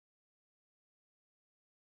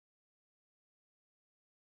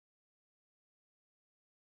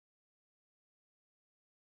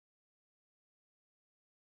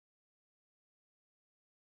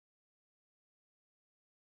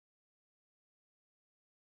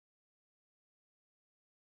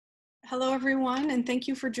Hello, everyone, and thank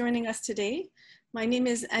you for joining us today. My name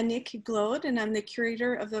is Annick Glaude, and I'm the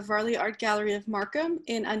curator of the Varley Art Gallery of Markham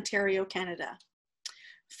in Ontario, Canada.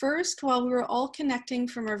 First, while we were all connecting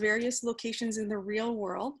from our various locations in the real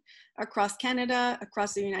world, across Canada,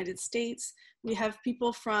 across the United States, we have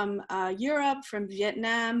people from Europe, from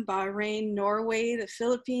Vietnam, Bahrain, Norway, the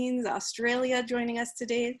Philippines, Australia joining us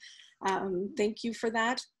today. Thank you for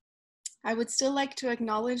that. I would still like to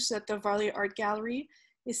acknowledge that the Varley Art Gallery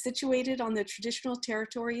is situated on the traditional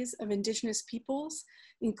territories of Indigenous peoples,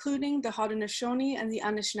 including the Haudenosaunee and the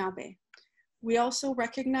Anishinaabe. We also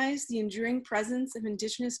recognize the enduring presence of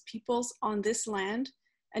Indigenous peoples on this land,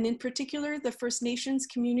 and in particular, the First Nations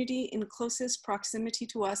community in closest proximity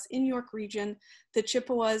to us in York Region, the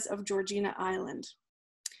Chippewas of Georgina Island.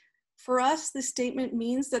 For us, this statement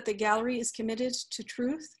means that the gallery is committed to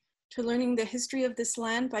truth, to learning the history of this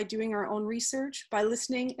land by doing our own research, by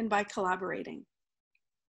listening, and by collaborating.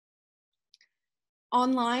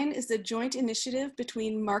 Online is a joint initiative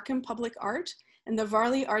between Markham Public Art and the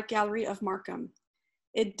Varley Art Gallery of Markham.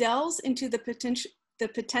 It delves into the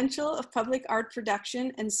potential of public art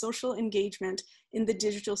production and social engagement in the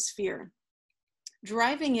digital sphere.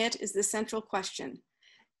 Driving it is the central question: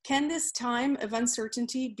 can this time of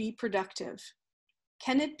uncertainty be productive?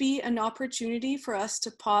 Can it be an opportunity for us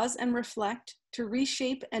to pause and reflect, to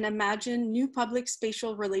reshape and imagine new public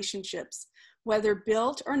spatial relationships, whether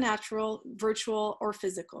built or natural, virtual or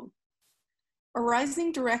physical?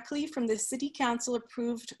 Arising directly from the City Council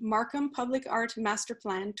approved Markham Public Art Master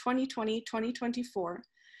Plan 2020-2024,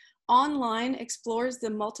 online explores the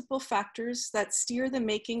multiple factors that steer the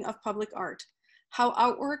making of public art, how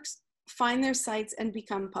artworks find their sites and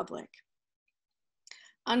become public.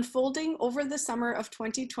 Unfolding over the summer of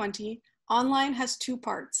 2020, online has two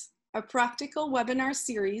parts: a practical webinar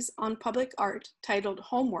series on public art titled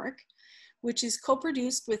Homework, which is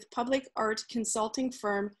co-produced with public art consulting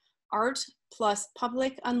firm Art Plus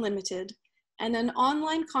Public Unlimited, and an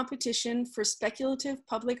online competition for speculative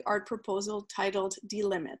public art proposal titled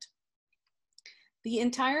Delimit. The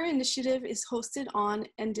entire initiative is hosted on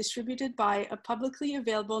and distributed by a publicly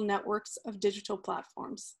available networks of digital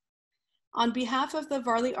platforms. On behalf of the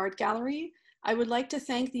Varley Art Gallery, I would like to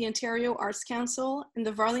thank the Ontario Arts Council and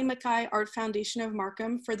the Varley Mackay Art Foundation of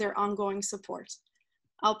Markham for their ongoing support.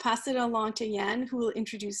 I'll pass it along to Yan, who will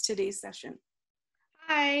introduce today's session.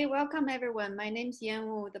 Hi, welcome everyone. My name is Yan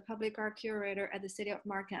Wu, the Public Art Curator at the City of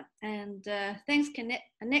Markham. And thanks,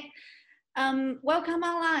 Nick. Welcome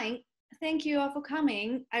online. Thank you all for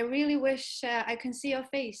coming. I really wish I can see your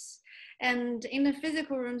face. And in the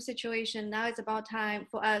physical room situation, now it's about time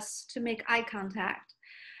for us to make eye contact.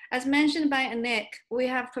 As mentioned by Nick, we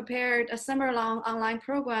have prepared a summer-long online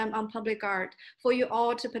program on public art for you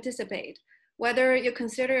all to participate, whether you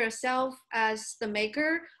consider yourself as the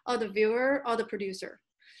maker or the viewer or the producer.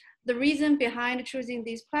 The reason behind choosing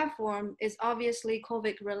this platform is obviously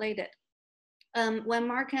COVID related. When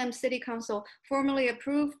Markham City Council formally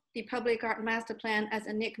approved the Public Art Master Plan, as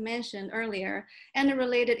Nick mentioned earlier, and the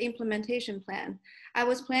related implementation plan, I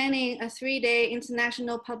was planning a 3-day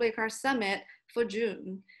International Public Art Summit for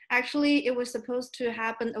June. Actually, it was supposed to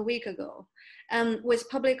happen a week ago, with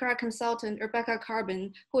public art consultant Rebecca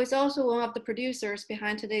Carbon, who is also one of the producers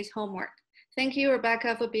behind today's homework. Thank you,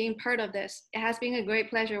 Rebecca, for being part of this. It has been a great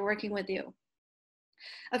pleasure working with you.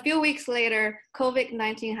 A few weeks later,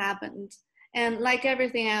 COVID-19 happened. And like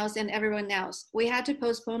everything else and everyone else, we had to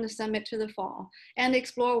postpone the summit to the fall and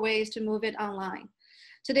explore ways to move it online.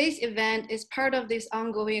 Today's event is part of this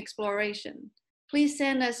ongoing exploration. Please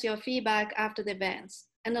send us your feedback after the events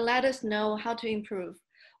and let us know how to improve,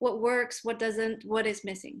 what works, what doesn't, what is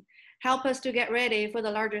missing. Help us to get ready for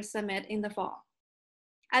the larger summit in the fall.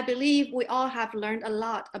 I believe we all have learned a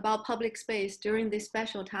lot about public space during this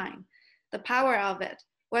special time, the power of it,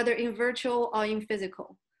 whether in virtual or in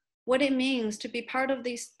physical, what it means to be part of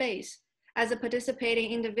this space as a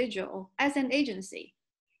participating individual, as an agency.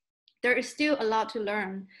 There is still a lot to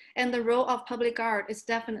learn, and the role of public art is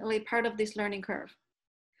definitely part of this learning curve.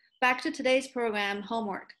 Back to today's program,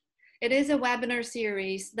 Homework. It is a webinar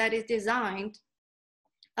series that is designed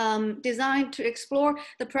to explore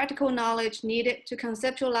the practical knowledge needed to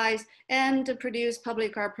conceptualize and to produce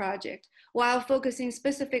public art project, while focusing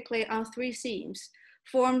specifically on 3 themes: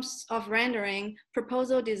 forms of rendering,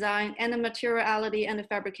 proposal design, and the materiality and the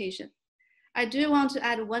fabrication. I do want to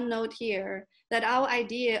add one note here that our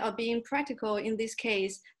idea of being practical in this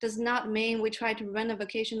case does not mean we try to run a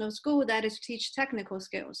vocational school that is to teach technical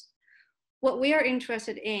skills. What we are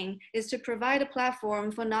interested in is to provide a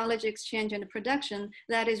platform for knowledge exchange and production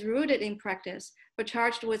that is rooted in practice, but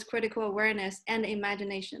charged with critical awareness and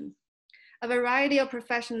imagination. A variety of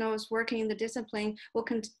professionals working in the discipline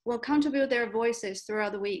will contribute their voices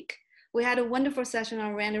throughout the week. We had a wonderful session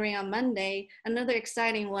on rendering on Monday, another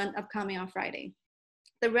exciting one upcoming on Friday.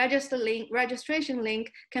 The registration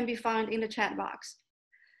link can be found in the chat box.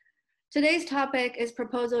 Today's topic is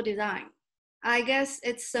proposal design. I guess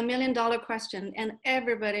it's $1 million question and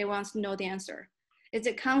everybody wants to know the answer. Is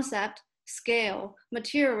it concept, scale,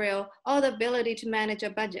 material, or the ability to manage a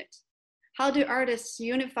budget? How do artists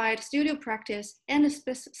unify studio practice and a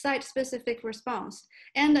site-specific response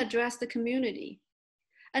and address the community?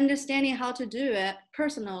 Understanding how to do it,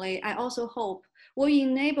 personally, I also hope will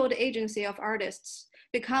enable the agency of artists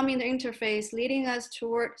becoming the interface leading us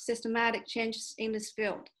toward systematic changes in this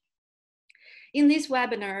field. In this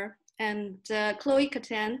webinar, Chloë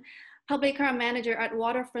Catán, Public Art Manager at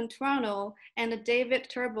Waterfront Toronto, and David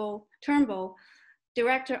Turnbull,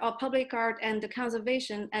 Director of Public Art and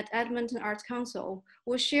Conservation at Edmonton Arts Council,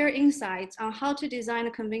 will share insights on how to design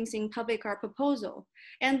a convincing public art proposal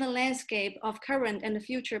and the landscape of current and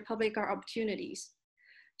future public art opportunities.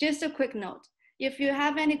 Just a quick note, if you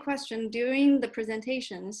have any questions during the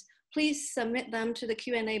presentations, please submit them to the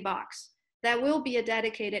Q&A box. There will be a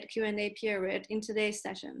dedicated Q&A period in today's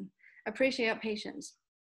session. Appreciate your patience.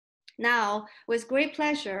 Now, with great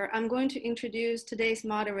pleasure, I'm going to introduce today's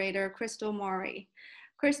moderator, Crystal Mowry.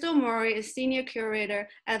 Crystal Mowry is Senior Curator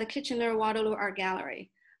at the Kitchener-Waterloo Art Gallery.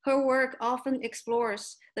 Her work often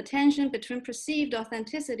explores the tension between perceived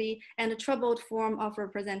authenticity and a troubled form of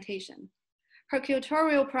representation. Her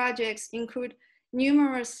curatorial projects include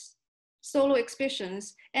numerous solo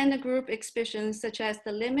exhibitions and group exhibitions such as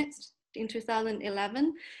The Limits in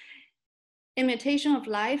 2011, Imitation of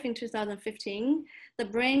Life in 2015, The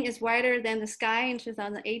Brain is Wider Than the Sky in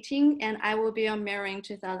 2018, and I Will Be on Mirror in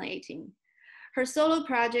 2018. Her solo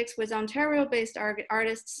projects with Ontario-based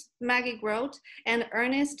artists Maggie Grote and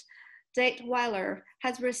Ernest Dateweiler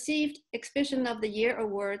has received Exhibition of the Year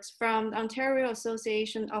awards from the Ontario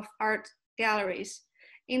Association of Art Galleries.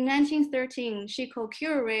 In 1913, she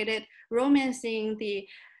co-curated Romancing the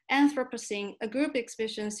Anthropocene, a group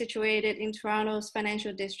exhibition situated in Toronto's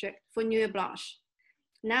financial district for Nuit Blanche.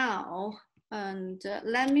 Now,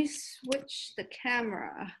 let me switch the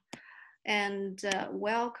camera and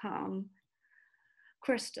welcome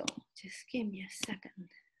Crystal. Just give me a second.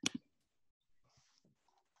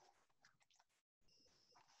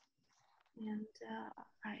 And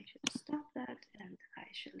I should stop that and I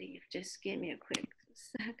should leave. Just give me a quick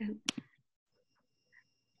second.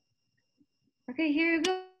 Okay, here you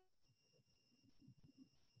go.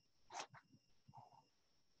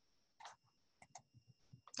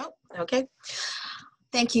 Oh, okay.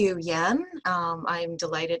 Thank you, Yan. I'm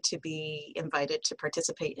delighted to be invited to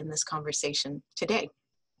participate in this conversation today.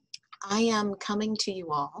 I am coming to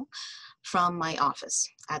you all from my office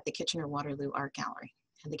at the Kitchener-Waterloo Art Gallery.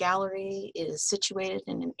 And the gallery is situated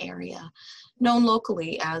in an area known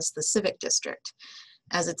locally as the Civic District.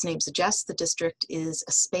 As its name suggests, the district is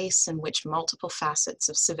a space in which multiple facets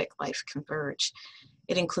of civic life converge.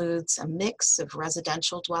 It includes a mix of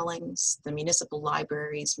residential dwellings, the municipal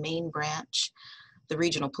library's main branch, the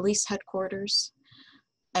regional police headquarters,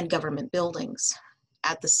 and government buildings.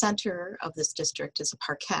 At the center of this district is a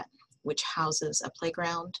parquet, which houses a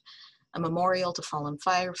playground, a memorial to fallen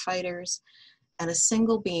firefighters, and a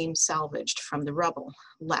single beam salvaged from the rubble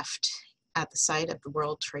left at the site of the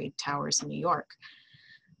World Trade Towers in New York.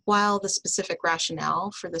 While the specific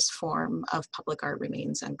rationale for this form of public art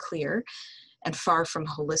remains unclear and far from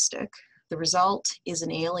holistic, the result is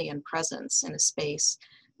an alien presence in a space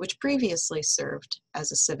which previously served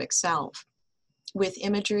as a civic salve, with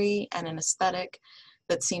imagery and an aesthetic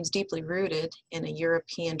that seems deeply rooted in a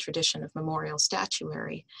European tradition of memorial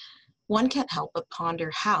statuary. One can't help but ponder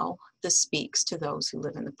how this speaks to those who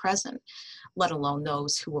live in the present, let alone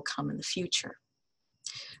those who will come in the future.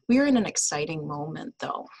 We are in an exciting moment,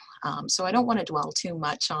 though, so I don't want to dwell too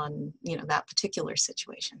much on that particular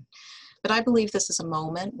situation. But I believe this is a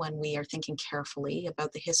moment when we are thinking carefully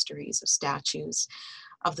about the histories of statues,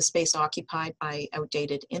 of the space occupied by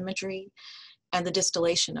outdated imagery, and the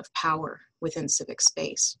distillation of power within civic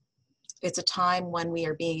space. It's a time when we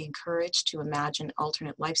are being encouraged to imagine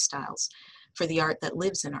alternate lifestyles for the art that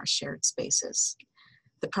lives in our shared spaces.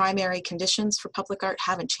 The primary conditions for public art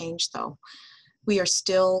haven't changed, though. We are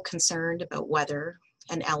still concerned about weather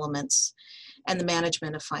and elements and the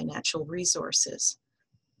management of financial resources.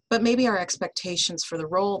 But maybe our expectations for the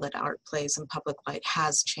role that art plays in public life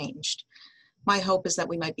has changed. My hope is that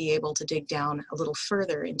we might be able to dig down a little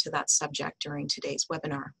further into that subject during today's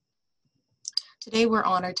webinar. Today, we're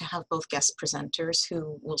honored to have both guest presenters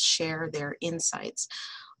who will share their insights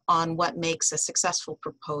on what makes a successful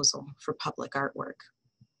proposal for public artwork.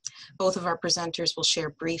 Both of our presenters will share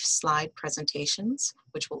brief slide presentations,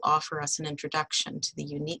 which will offer us an introduction to the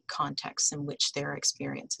unique contexts in which their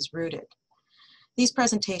experience is rooted. These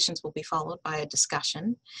presentations will be followed by a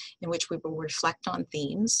discussion in which we will reflect on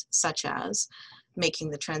themes such as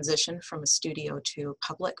making the transition from a studio to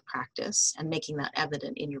public practice and making that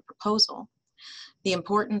evident in your proposal, the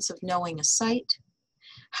importance of knowing a site,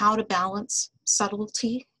 how to balance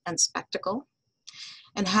subtlety and spectacle,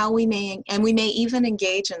 and how we may even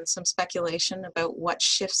engage in some speculation about what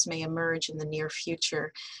shifts may emerge in the near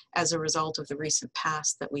future as a result of the recent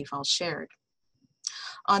past that we've all shared.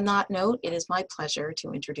 On that note, it is my pleasure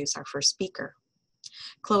to introduce our first speaker.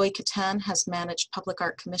 Chloë Catán has managed public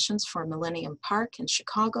art commissions for Millennium Park in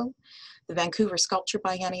Chicago, the Vancouver Sculpture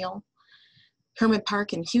Biennale, Hermann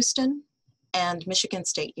Park in Houston, and Michigan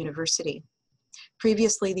State University.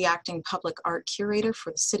 Previously the Acting Public Art Curator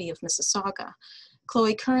for the City of Mississauga,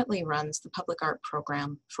 Chloë currently runs the Public Art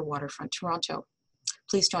Program for Waterfront Toronto.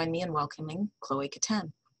 Please join me in welcoming Chloë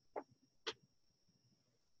Catán.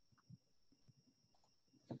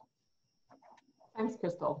 Thanks,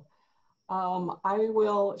 Crystal. I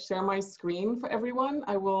will share my screen for everyone.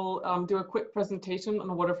 I will do a quick presentation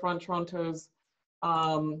on Waterfront Toronto's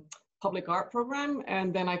public art program,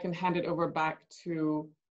 and then I can hand it over back to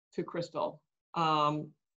Crystal.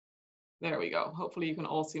 There we go. Hopefully you can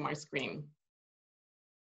all see my screen.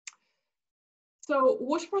 So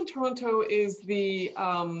Waterfront Toronto is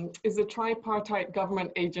a tripartite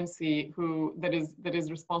government agency that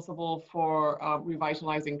is responsible for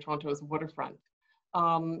revitalizing Toronto's waterfront.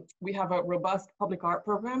 We have a robust public art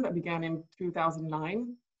program that began in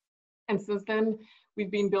 2009. And since then,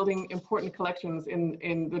 we've been building important collections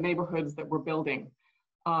in the neighborhoods that we're building.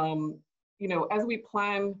 You know, as we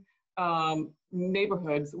plan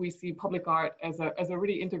neighborhoods, we see public art as a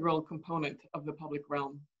really integral component of the public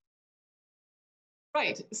realm.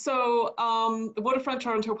 Right, so the Waterfront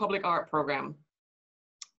Toronto Public Art Program.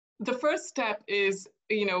 The first step is,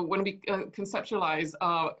 you know, when we conceptualize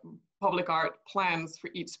public art plans for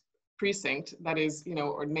each precinct, that is, you know,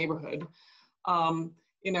 or neighborhood,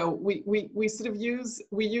 you know, we sort of use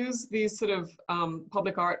these sort of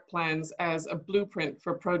public art plans as a blueprint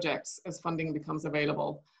for projects as funding becomes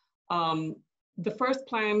available. The first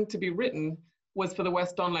plan to be written was for the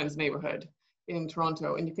West Don Lands neighborhood in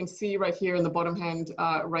Toronto, and you can see right here in the bottom hand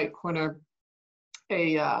right corner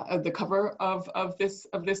the cover of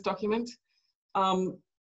this document.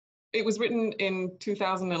 It was written in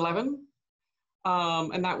 2011,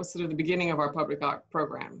 and that was sort of the beginning of our public art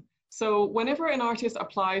program. So whenever an artist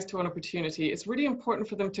applies to an opportunity, it's really important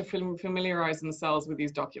for them to familiarize themselves with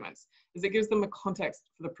these documents, as it gives them a context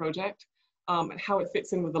for the project and how it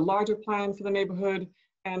fits in with the larger plan for the neighborhood,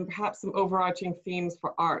 and perhaps some overarching themes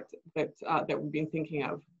for art that we've been thinking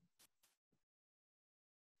of.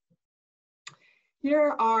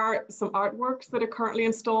 Here are some artworks that are currently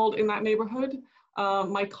installed in that neighborhood.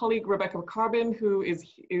 My colleague Rebecca Carbon, who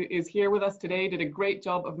is here with us today, did a great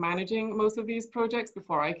job of managing most of these projects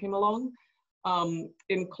before I came along.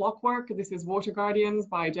 In Clockwork, this is Water Guardians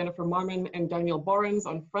by Jennifer Marmon and Daniel Borens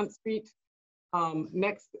on Front Street.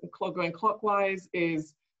 Next, going clockwise,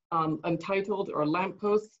 is Untitled or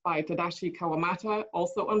Lampposts by Tadashi Kawamata,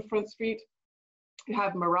 also on Front Street. You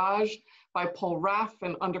have Mirage by Paul Raff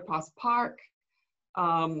and Underpass Park.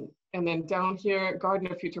 And then down here,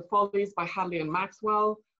 Garden of Future Follies by Hadley and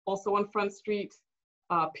Maxwell, also on Front Street.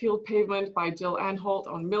 Peeled Pavement by Jill Anholt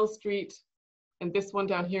on Mill Street. And this one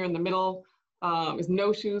down here in the middle is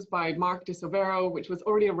No Shoes by Mark DeSovero, which was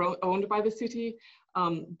already owned by the city,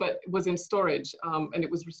 but was in storage, and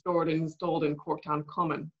it was restored and installed in Corktown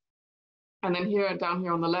Common. And then here, down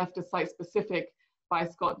here on the left, is Site Specific by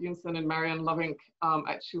Scott Yunson and Marianne Lovink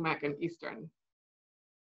at Shumack and Eastern.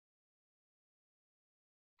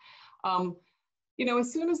 You know,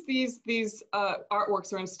 as soon as these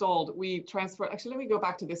artworks are installed, we transfer. Actually, let me go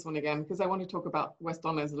back to this one again, because I want to talk about West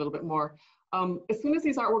Don Lands a little bit more. As soon as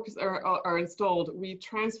these artworks are installed, we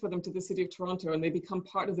transfer them to the City of Toronto, and they become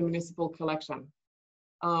part of the municipal collection.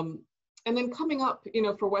 And then coming up, you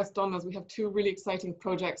know, for West Don Lands, we have two really exciting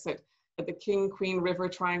projects at the King Queen River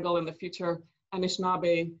Triangle and the future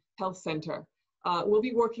Anishinaabe Health Center. We'll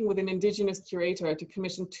be working with an Indigenous curator to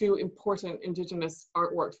commission two important Indigenous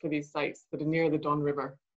artworks for these sites that are near the Don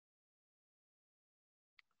River.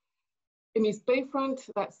 In East Bayfront,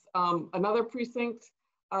 that's another precinct.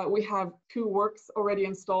 We have two works already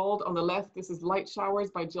installed. On the left, this is Light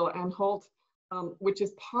Showers by Jill Anholt, which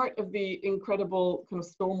is part of the incredible kind of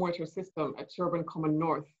stormwater system at Sherbourne Common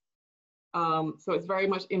North. So it's very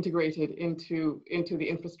much integrated into the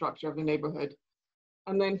infrastructure of the neighborhood.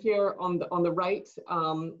 And then here on the right,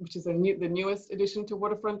 which is the newest addition to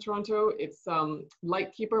Waterfront Toronto, it's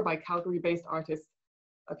Lightkeeper by Calgary-based artists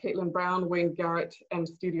Caitlin Brown, Wayne Garrett, and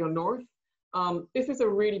Studio North. This is a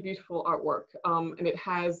really beautiful artwork, and it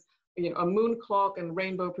has a moon clock and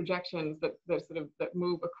rainbow projections that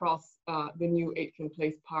move across the new Aitken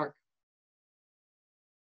Place Park.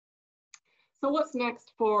 So what's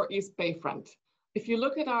next for East Bayfront? If you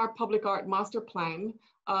look at our public art master plan,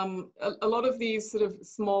 a lot of these sort of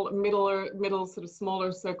middle sort of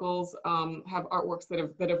smaller circles have artworks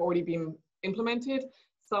that have already been implemented,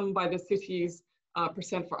 some by the city's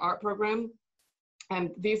Percent for Art program.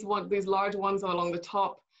 And these large ones along the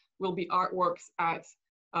top will be artworks at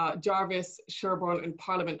Jarvis, Sherbourne, and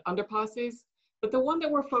Parliament underpasses. But the one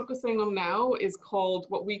that we're focusing on now is called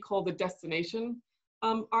what we call the Destination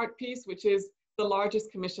art piece, which is the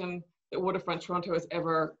largest commission that Waterfront Toronto has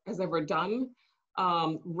ever done,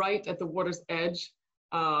 right at the water's edge,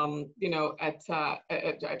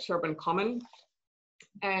 at Sherbourne Common.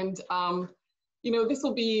 And this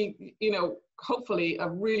will be, hopefully a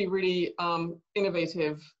really, really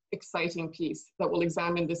innovative, exciting piece that will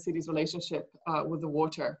examine the city's relationship with the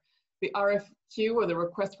water. The RFQ, or the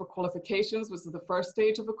request for qualifications, was the first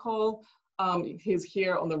stage of the call. Is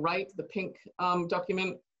here on the right, the pink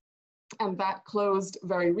document, and that closed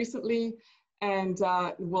very recently. And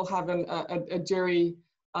we'll have a jury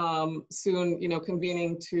soon,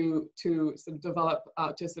 convening to sort of develop,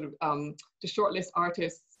 to shortlist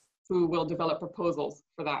artists who will develop proposals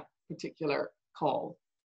for that particular call.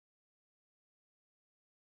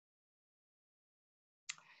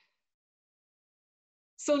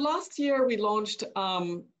 So last year we launched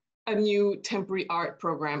a new temporary art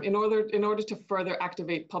program in order to further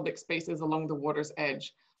activate public spaces along the water's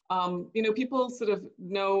edge. People sort of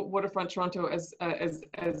know Waterfront Toronto as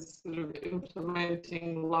sort of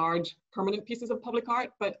implementing large permanent pieces of public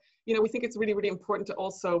art, but we think it's really, really important to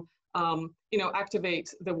also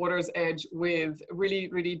activate the water's edge with really,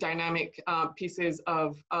 really dynamic pieces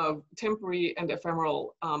of temporary and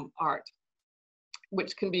ephemeral art,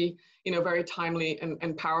 which can be very timely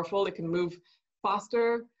and powerful. It can move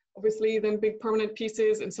faster, obviously, than big permanent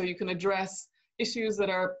pieces, and so you can address issues that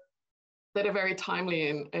are very timely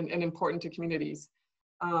and important to communities.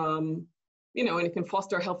 And it can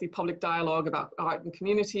foster a healthy public dialogue about art and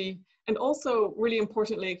community. And also, really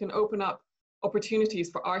importantly, it can open up opportunities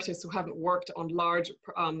for artists who haven't worked on large,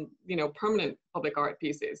 permanent public art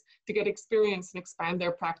pieces to get experience and expand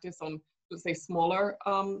their practice on, let's say, smaller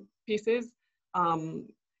pieces. So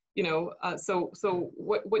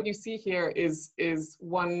what you see here is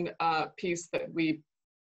one piece that we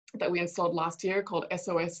installed last year called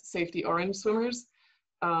SOS Safety Orange Swimmers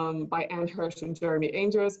by Anne Hirsch and Jeremy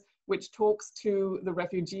Angers, which talks to the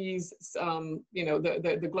refugees,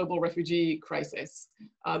 the global refugee crisis.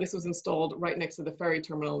 This was installed right next to the ferry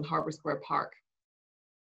terminal in Harbour Square Park.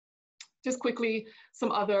 Just quickly,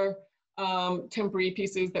 some other temporary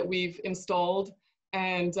pieces that we've installed.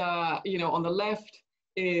 And on the left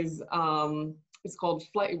is, it was called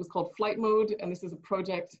Flight Mode, and this is a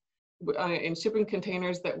project in shipping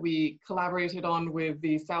containers that we collaborated on with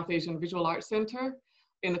the South Asian Visual Arts Centre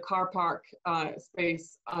in the car park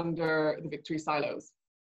space under the Victory Silos.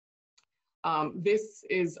 This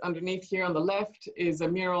is underneath here on the left is a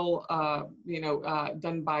mural,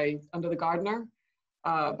 done by Under the Gardener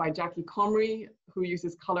by Jackie Comrie, who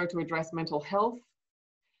uses color to address mental health.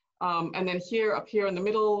 And then up here in the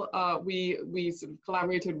middle, we sort of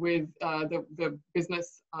collaborated with the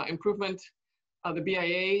business improvement, the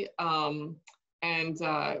BIA, and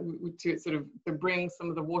to sort of bring some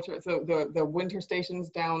of the water, so the winter stations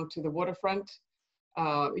down to the waterfront.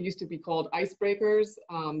 It used to be called icebreakers,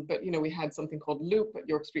 but we had something called Loop at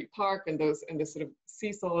York Street Park, and the sort of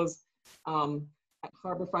seesaws at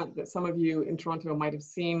Harbourfront that some of you in Toronto might have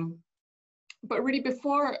seen. But really,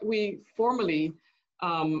 before we formally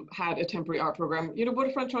had a temporary art program,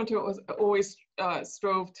 Waterfront Toronto always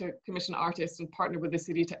strove to commission artists and partner with the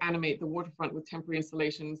city to animate the waterfront with temporary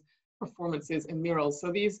installations, performances, and murals.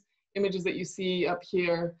 So these images that you see up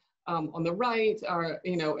here on the right are,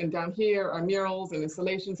 and down here are murals and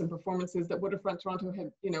installations and performances that Waterfront Toronto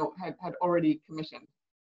had already commissioned.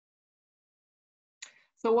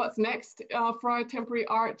 So what's next for our temporary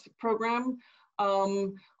art program?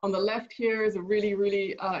 On the left here is a really,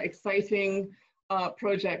 really exciting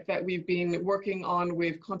project that we've been working on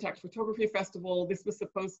with Contact Photography Festival. This was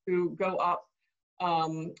supposed to go up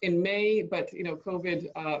in May, but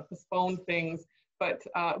COVID postponed things. But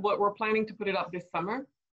what we're planning to put it up this summer.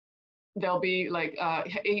 There'll be like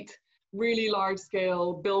 8 really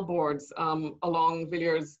large-scale billboards along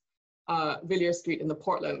Villiers Street in the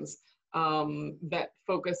Portlands. that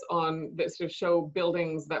focus on, that sort of show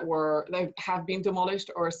buildings that have been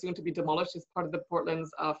demolished or are soon to be demolished as part of the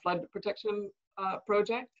Portland's flood protection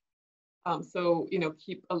project. So, you know,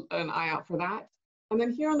 keep an eye out for that. And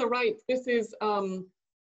then here on the right, this is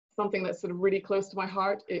something that's sort of really close to my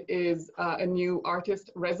heart. It is a new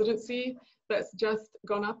artist residency that's just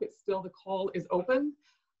gone up. It's still, the call is open.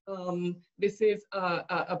 This is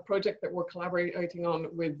a project that we're collaborating on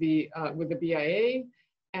with the BIA,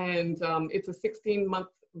 and it's a 16-month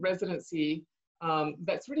residency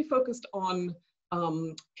that's really focused on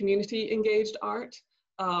community engaged art,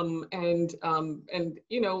 and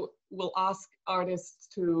you know, we'll ask artists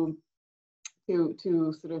to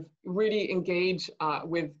sort of really engage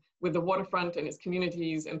with the waterfront and its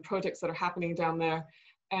communities and projects that are happening down there,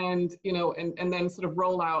 and you know, and then sort of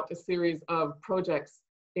roll out a series of projects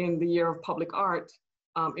in the Year of Public Art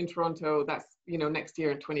in Toronto. That's, you know, next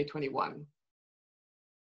year in 2021.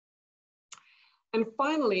 And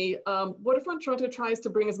finally, Waterfront Toronto tries to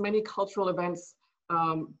bring as many cultural events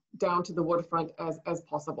down to the waterfront as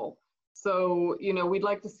possible. So, you know, we'd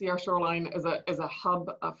like to see our shoreline as a hub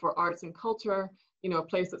for arts and culture, you know, a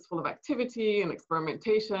place that's full of activity and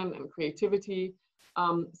experimentation and creativity.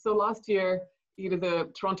 So last year, you know, the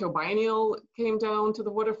Toronto Biennial came down to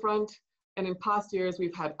the waterfront, and in past years,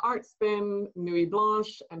 we've had Art Spin, Nuit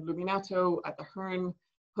Blanche, and Luminato at the Hearn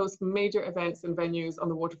host major events and venues on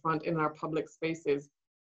the waterfront in our public spaces.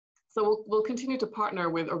 So we'll continue to partner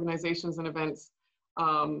with organizations and events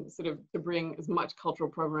sort of to bring as much cultural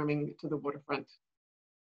programming to the waterfront.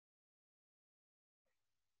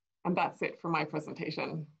 And that's it for my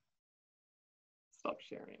presentation. Stop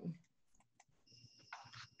sharing.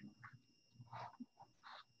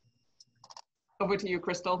 Over to you,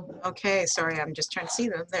 Crystal. Okay, sorry, I'm just trying to see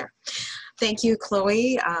them there. Thank you,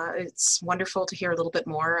 Chloe. It's wonderful to hear a little bit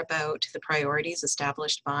more about the priorities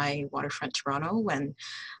established by Waterfront Toronto, and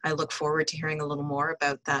I look forward to hearing a little more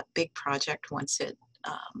about that big project once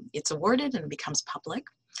it's awarded and becomes public.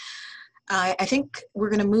 I think we're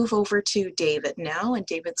going to move over to David now, and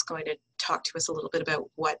David's going to talk to us a little bit about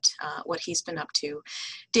what he's been up to.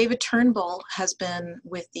 David Turnbull has been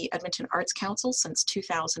with the Edmonton Arts Council since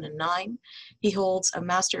 2009. He holds a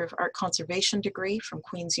Master of Art Conservation degree from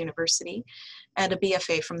Queen's University and a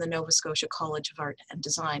BFA from the Nova Scotia College of Art and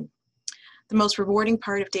Design. The most rewarding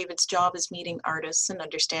part of David's job is meeting artists and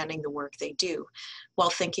understanding the work they do, while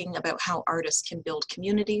thinking about how artists can build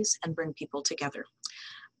communities and bring people together.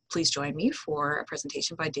 Please join me for a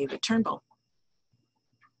presentation by David Turnbull.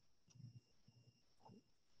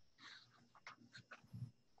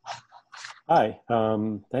 Hi,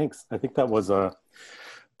 thanks. I think that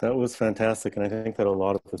was fantastic, and I think that a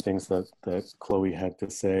lot of the things that Chloe had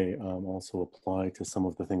to say also apply to some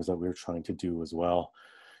of the things that we're trying to do as well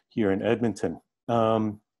here in Edmonton.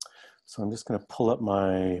 So I'm just going to pull up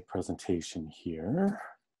my presentation here.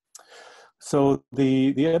 So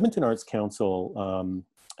the Edmonton Arts Council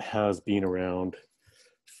has been around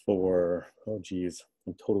for, oh geez,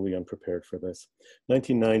 I'm totally unprepared for this,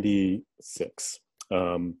 1996.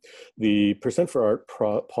 The Percent for Art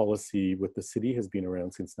policy with the city has been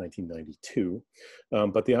around since 1992,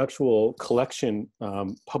 but the actual collection,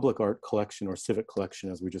 public art collection, or civic collection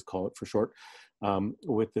as we just call it for short,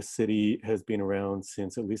 with the city has been around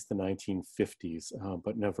since at least the 1950s,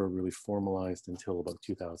 but never really formalized until about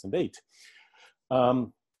 2008.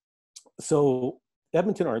 So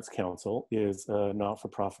Edmonton Arts Council is a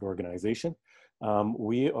not-for-profit organization.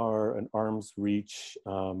 We are an arm's reach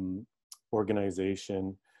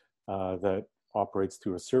organization that operates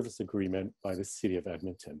through a service agreement by the City of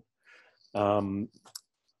Edmonton. You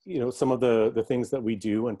know, some of the things that we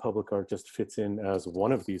do, and public art just fits in as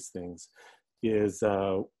one of these things, is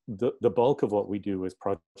the bulk of what we do is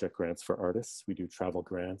project grants for artists. We do travel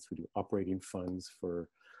grants, we do operating funds for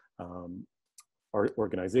art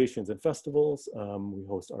organizations and festivals. We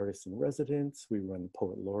host artists in residence. We run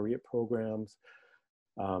poet laureate programs,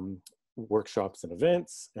 workshops and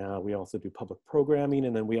events. We also do public programming,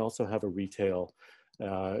 and then we also have a retail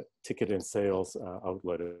ticket and sales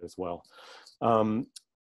outlet as well.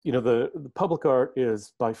 You know, the public art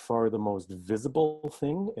is by far the most visible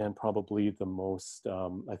thing, and probably the most,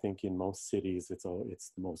 I think in most cities, it's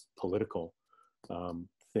the most political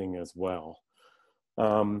thing as well.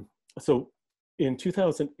 So in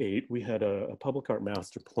 2008, we had a public art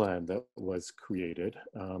master plan that was created.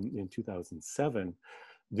 In 2007,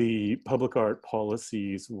 the public art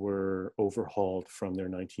policies were overhauled from their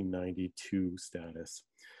 1992 status.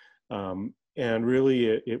 And really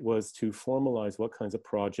it was to formalize what kinds of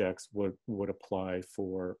projects would apply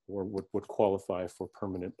for, or would qualify for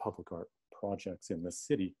permanent public art projects in the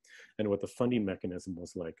city, and what the funding mechanism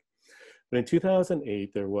was like. But in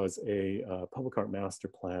 2008, there was a public art master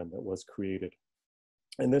plan that was created.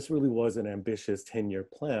 And this really was an ambitious 10-year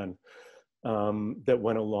plan that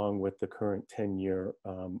went along with the current 10-year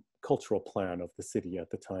cultural plan of the city at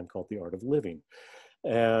the time called the Art of Living.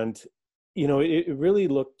 And, you know, it really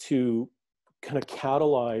looked to kind of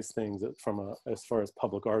catalyze things from as far as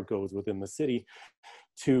public art goes within the city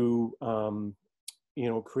to, you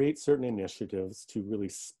know, create certain initiatives to really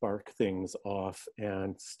spark things off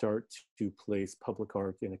and start to place public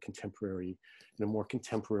art in a more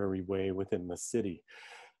contemporary way within the city.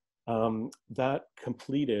 That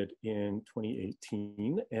completed in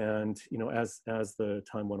 2018, and you know, as the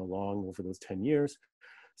time went along over those 10 years,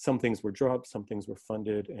 some things were dropped, some things were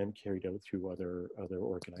funded and carried out through other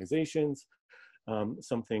organizations.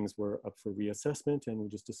 Some things were up for reassessment, and we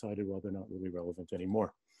just decided, well, they're not really relevant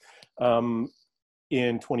anymore.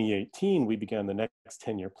 In 2018, we began the next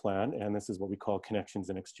 10-year plan, and this is what we call Connections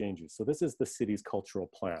and Exchanges. So this is the city's cultural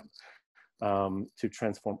plan to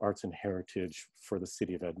transform arts and heritage for the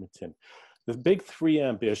city of Edmonton. The big three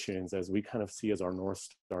ambitions, as we kind of see as our North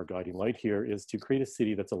Star guiding light here, is to create a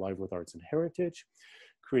city that's alive with arts and heritage,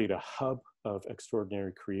 create a hub of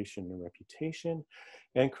extraordinary creation and reputation,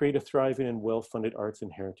 and create a thriving and well-funded arts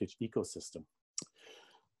and heritage ecosystem.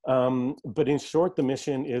 But in short, the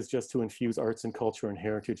mission is just to infuse arts and culture and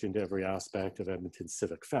heritage into every aspect of Edmonton's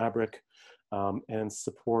civic fabric, and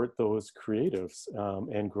support those creatives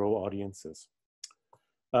and grow audiences.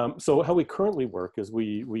 So how we currently work is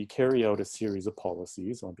we carry out a series of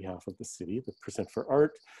policies on behalf of the city: the Percent for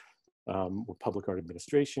Art, public art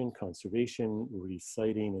administration, conservation,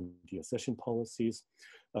 reciting and deaccession policies,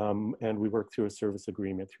 and we work through a service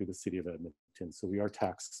agreement through the City of Edmonton. So we are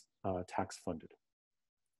tax funded.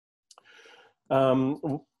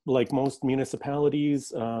 Like most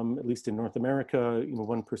municipalities, at least in North America,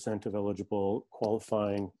 1% of eligible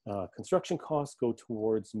qualifying construction costs go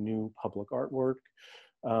towards new public artwork.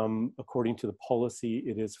 According to the policy,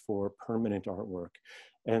 it is for permanent artwork.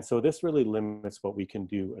 And so this really limits what we can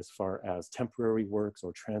do as far as temporary works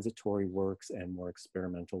or transitory works and more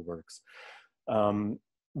experimental works.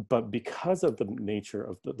 But because of the nature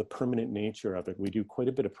of the permanent nature of it, we do quite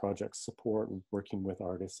a bit of project support, working with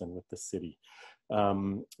artists and with the city.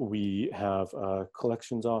 We have a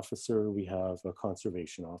collections officer, we have a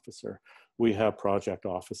conservation officer, we have project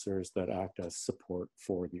officers that act as support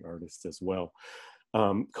for the artists as well.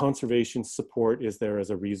 Conservation support is there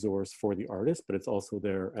as a resource for the artist, but it's also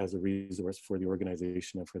there as a resource for the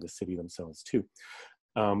organization and for the city themselves too.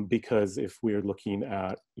 Because if we're looking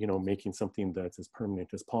at, making something that's as permanent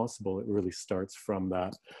as possible, it really starts from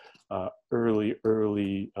that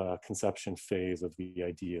early conception phase of the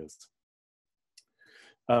ideas.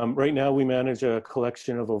 Right now, we manage a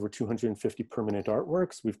collection of over 250 permanent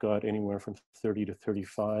artworks. We've got anywhere from 30 to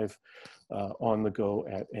 35 on the go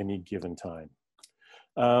at any given time.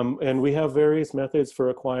 And we have various methods for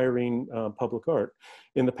acquiring public art.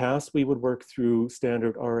 In the past, we would work through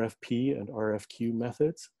standard RFP and RFQ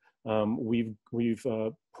methods. We've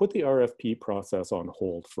put the RFP process on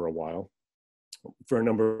hold for a while for a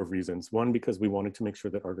number of reasons. One, because we wanted to make sure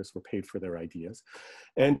that artists were paid for their ideas.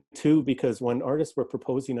 And two, because when artists were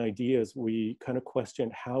proposing ideas, we kind of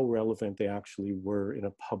questioned how relevant they actually were in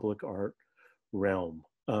a public art realm.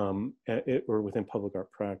 Or within public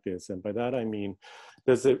art practice. And by that I mean,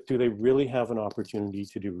 do they really have an opportunity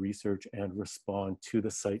to do research and respond to the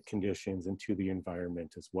site conditions and to the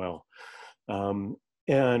environment as well?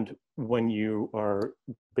 And when you are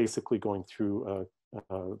basically going through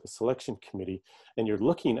the selection committee and you're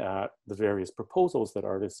looking at the various proposals that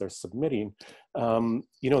artists are submitting,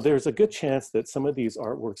 there's a good chance that some of these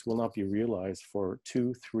artworks will not be realized for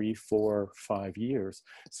 2, 3, 4, 5 years.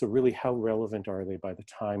 So really, how relevant are they by the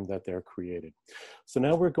time that they're created? So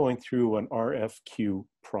now we're going through an RFQ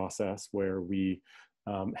process where we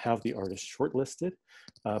have the artist shortlisted,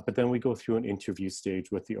 but then we go through an interview stage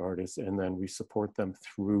with the artist, and then we support them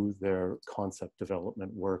through their concept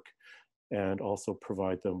development work, and also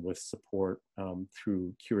provide them with support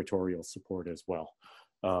through curatorial support as well,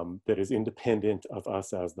 that is independent of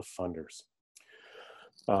us as the funders.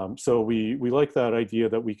 So we like that idea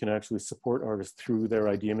that we can actually support artists through their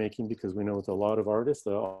idea making, because we know with a lot of artists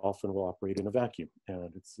that often will operate in a vacuum, and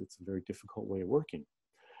it's a very difficult way of working.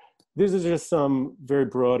 These are just some very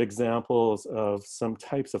broad examples of some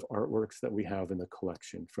types of artworks that we have in the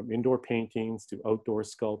collection, from indoor paintings to outdoor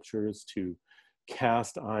sculptures to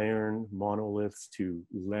cast iron monoliths to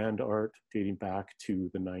land art dating back to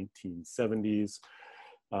the 1970s,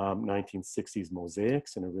 1960s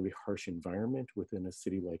mosaics in a really harsh environment within a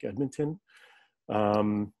city like Edmonton.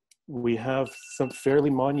 We have some fairly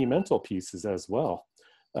monumental pieces as well.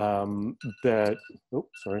 that, oh,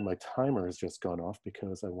 sorry, my timer has just gone off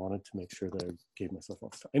because I wanted to make sure that I gave myself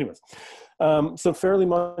lots of time. Anyways, some fairly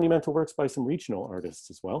monumental works by some regional artists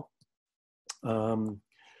as well.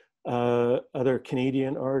 Other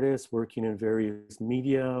Canadian artists working in various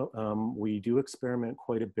media. We do experiment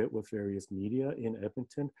quite a bit with various media in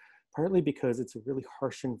Edmonton, partly because it's a really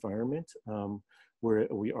harsh environment where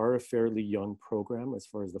we are a fairly young program as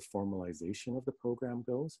far as the formalization of the program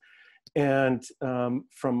goes. And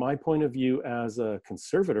from my point of view as a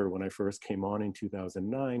conservator, when I first came on in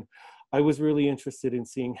 2009, I was really interested in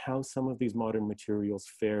seeing how some of these modern materials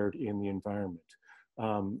fared in the environment.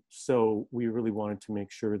 So we really wanted to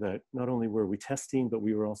make sure that not only were we testing, but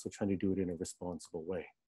we were also trying to do it in a responsible way.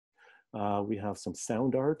 We have some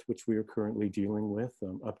sound art, which we are currently dealing with,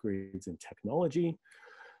 upgrades in technology.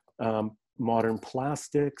 Modern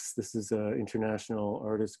plastics. This is an international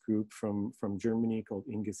artist group from Germany called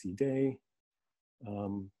Inges Idee.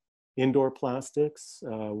 Indoor plastics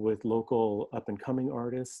with local up-and-coming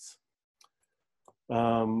artists.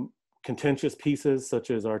 Contentious pieces such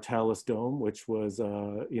as our Talus Dome, which was,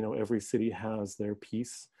 you know, every city has their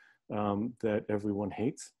piece that everyone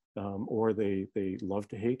hates, or they love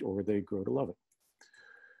to hate, or they grow to love it.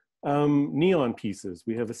 Neon pieces.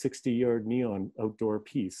 We have a 60-yard neon outdoor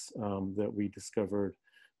piece that we discovered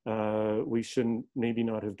we shouldn't maybe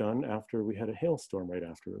not have done after we had a hailstorm right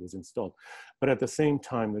after it was installed. But at the same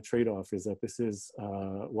time, the trade-off is that this is,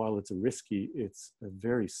 while it's it's a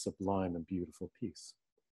very sublime and beautiful piece.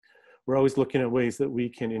 We're always looking at ways that we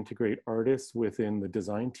can integrate artists within the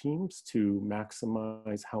design teams to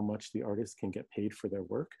maximize how much the artists can get paid for their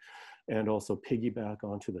work, and also piggyback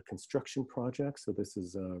onto the construction project. So this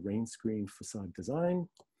is rain screen facade design.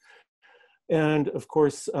 And of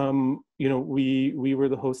course, you know, we were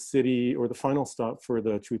the host city, or the final stop for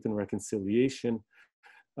the Truth and Reconciliation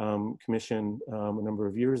Commission a number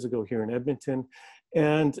of years ago here in Edmonton.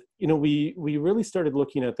 And, you know, we really started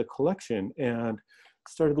looking at the collection and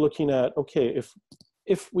started looking at, okay,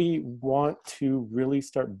 if we want to really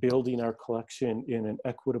start building our collection in an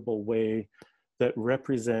equitable way that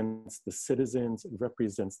represents the citizens,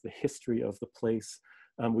 represents the history of the place,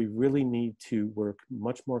 we really need to work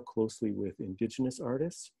much more closely with Indigenous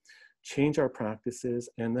artists, change our practices,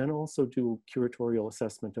 and then also do curatorial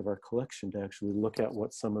assessment of our collection to actually look at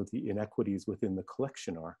what some of the inequities within the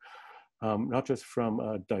collection are. Not just from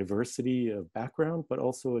a diversity of background, but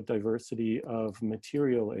also a diversity of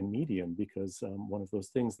material and medium, because one of those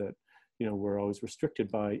things that, you know, we're always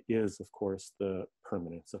restricted by is, of course, the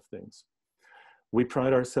permanence of things. We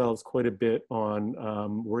pride ourselves quite a bit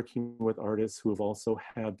on working with artists who have also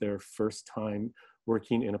had their first time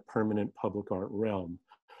working in a permanent public art realm.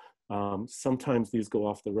 Sometimes these go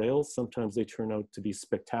off the rails, sometimes they turn out to be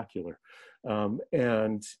spectacular.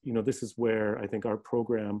 And, you know, this is where I think our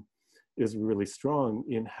program is really strong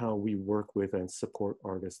in how we work with and support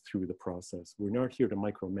artists through the process. We're not here to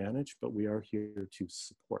micromanage, but we are here to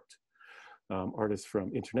support artists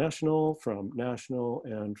from international, from national,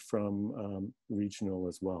 and from regional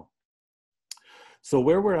as well. So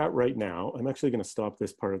where we're at right now, I'm actually going to stop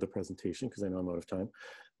this part of the presentation because I know I'm out of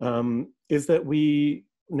time, is that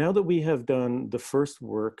now that we have done the first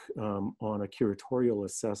work on a curatorial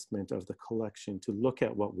assessment of the collection to look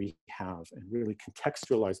at what we have and really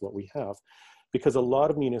contextualize what we have, because a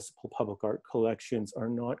lot of municipal public art collections are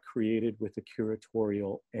not created with a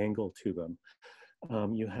curatorial angle to them.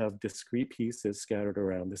 You have discrete pieces scattered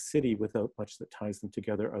around the city without much that ties them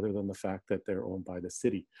together other than the fact that they're owned by the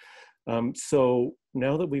city. So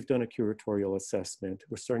now that we've done a curatorial assessment,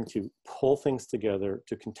 we're starting to pull things together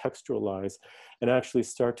to contextualize and actually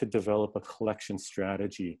start to develop a collection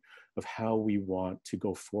strategy of how we want to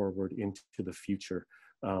go forward into the future,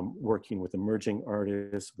 working with emerging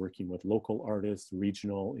artists, working with local artists,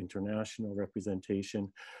 regional, international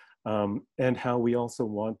representation, and how we also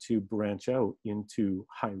want to branch out into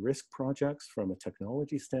high-risk projects from a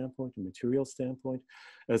technology standpoint, a material standpoint,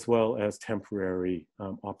 as well as temporary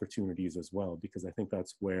opportunities as well, because I think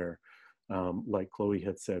that's where, like Chloe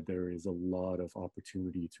had said, there is a lot of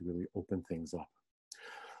opportunity to really open things up.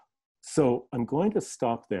 So I'm going to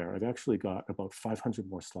stop there. I've actually got about 500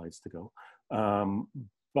 more slides to go,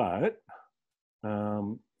 but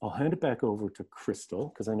I'll hand it back over to Crystal,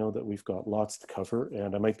 because I know that we've got lots to cover,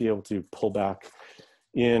 and I might be able to pull back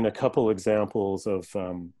in a couple examples of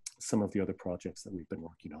some of the other projects that we've been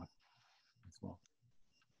working on as well.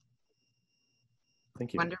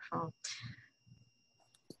 Thank you. Wonderful.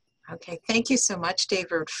 Okay, thank you so much,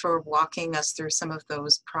 David, for walking us through some of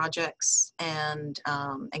those projects and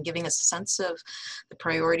giving us a sense of the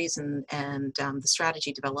priorities and the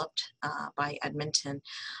strategy developed by Edmonton.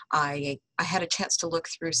 I had a chance to look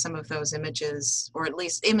through some of those images, or at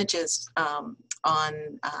least images on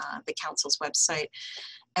the council's website,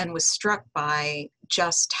 and was struck by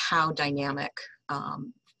just how dynamic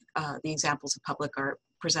the examples of public art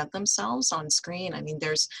present themselves on screen. I mean,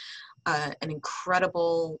 there's an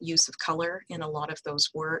incredible use of color in a lot of those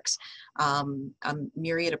works,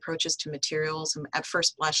 myriad approaches to materials. And at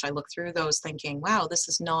first blush, I looked through those thinking, wow, this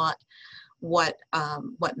is not what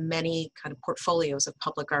many kind of portfolios of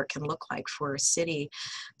public art can look like for a city.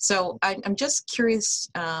 So I'm just curious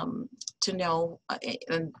to know,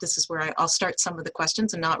 and this is where I'll start some of the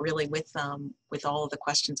questions, and not really with all of the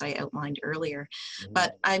questions I outlined earlier.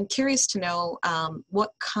 But I'm curious to know what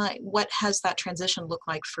has that transition looked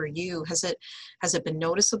like for you? Has it been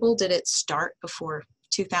noticeable? Did it start before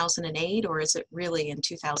 2008, or is it really in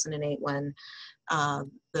 2008 when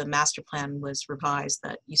the master plan was revised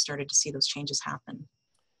that you started to see those changes happen?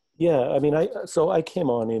 Yeah, I mean, I came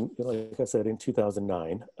on in, like I said, in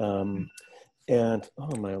 2009, and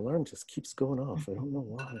oh, my alarm just keeps going off. I don't know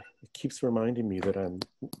why. It keeps reminding me that I'm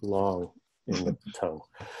long in the tongue.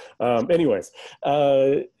 Anyways,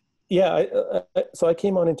 yeah, so I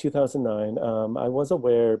came on in 2009. I was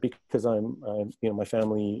aware because my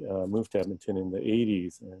family moved to Edmonton in the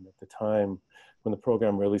 80s, and at the time when the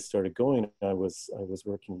program really started going, I was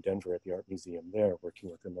working in Denver at the Art Museum there, working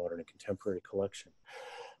with the Modern and Contemporary collection.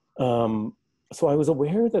 So I was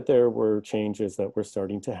aware that there were changes that were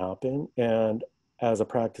starting to happen, and as a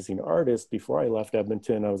practicing artist, before I left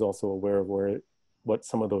Edmonton, I was also aware of what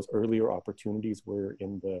some of those earlier opportunities were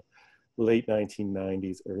in the late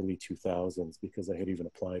 1990s, early 2000s, because I had even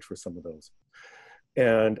applied for some of those.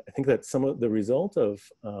 And I think that some of the result of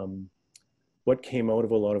what came out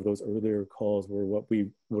of a lot of those earlier calls were what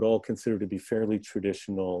we would all consider to be fairly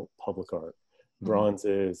traditional public art.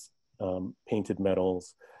 Bronzes, painted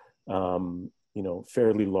metals,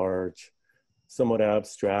 fairly large, somewhat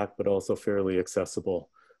abstract, but also fairly accessible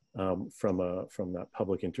from that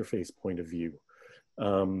public interface point of view.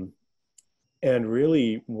 And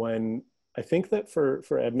really, when I think that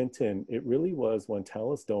for Edmonton, it really was when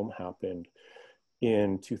Talus Dome happened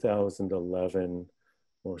in 2011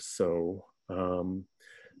 or so.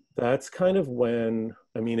 That's kind of when,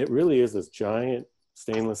 I mean, it really is this giant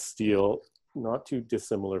stainless steel, not too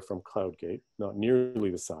dissimilar from Cloudgate, not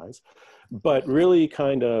nearly the size, but really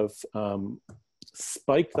kind of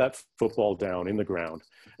spiked that football down in the ground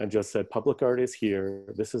and just said, public art is here.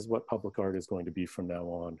 This is what public art is going to be from now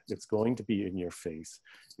on. It's going to be in your face.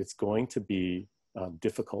 It's going to be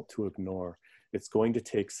difficult to ignore. It's going to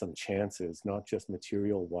take some chances, not just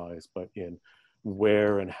material wise, but in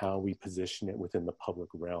where and how we position it within the public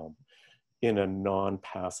realm in a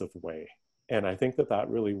non-passive way. And I think that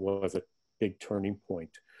really was a big turning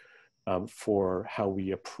point for how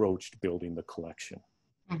we approached building the collection.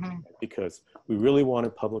 Because we really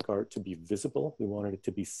wanted public art to be visible, we wanted it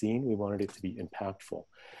to be seen, we wanted it to be impactful.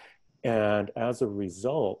 And as a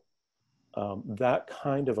result, that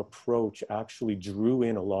kind of approach actually drew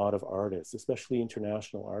in a lot of artists, especially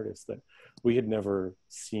international artists that we had never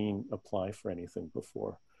seen apply for anything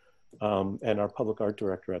before. And our public art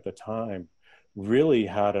director at the time really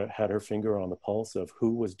had her finger on the pulse of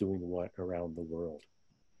who was doing what around the world,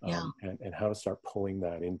 and how to start pulling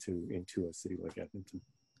that into a city like Edmonton.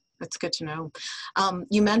 That's good to know.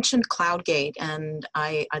 You mentioned Cloudgate, and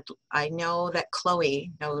I know that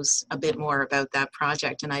Chloe knows a bit more about that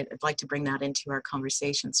project, and I'd like to bring that into our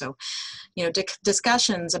conversation. So,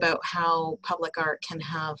 discussions about how public art can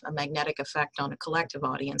have a magnetic effect on a collective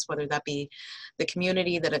audience, whether that be the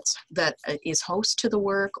community that is host to the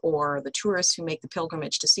work, or the tourists who make the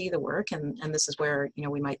pilgrimage to see the work. And this is where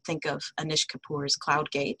we might think of Anish Kapoor's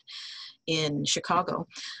Cloudgate in Chicago.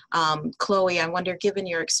 Chloe, I wonder, given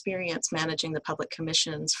your experience managing the public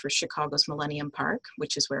commissions for Chicago's Millennium Park,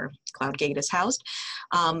 which is where Cloudgate is housed,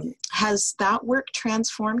 has that work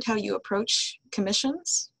transformed how you approach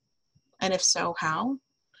commissions? And if so, how?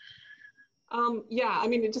 Yeah, I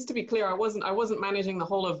mean, just to be clear, I wasn't managing the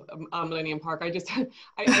whole of Millennium Park.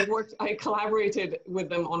 I collaborated with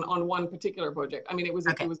them on one particular project. I mean, it was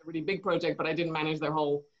a really big project, but I didn't manage their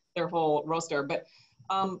whole roster. But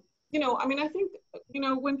I mean, I think,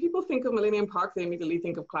 when people think of Millennium Park, they immediately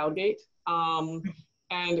think of Cloudgate,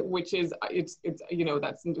 and which is, it's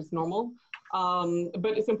that's just normal.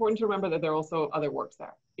 But it's important to remember that there are also other works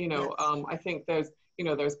there. I think there's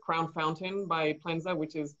Crown Fountain by Plenza,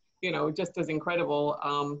 which is, just as incredible.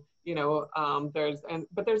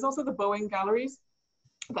 But there's also the Boeing galleries,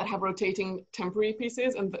 that have rotating temporary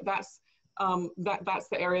pieces, and that's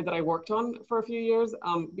the area that I worked on for a few years,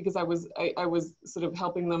 because I was sort of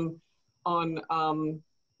helping them on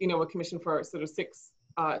a commission for sort of 6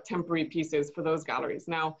 temporary pieces for those galleries.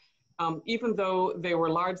 Now, even though they were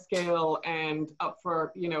large scale and up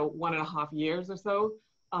for 1.5 years or so,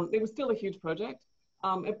 it was still a huge project.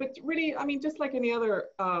 But really, I mean, just like any other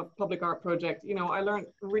public art project, I learned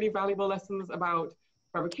really valuable lessons about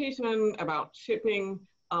fabrication, about shipping.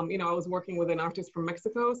 I was working with an artist from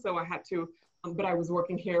Mexico, so I had to, but I was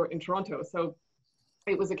working here in Toronto. So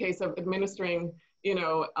it was a case of administering,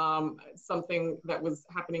 something that was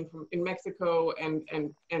happening in Mexico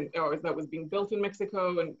or that was being built in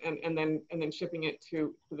Mexico and then shipping it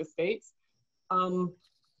to the States.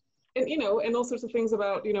 And all sorts of things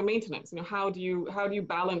about, maintenance. How do you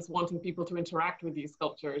balance wanting people to interact with these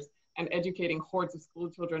sculptures and educating hordes of school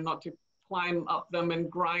children not to climb up them and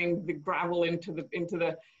grind the gravel into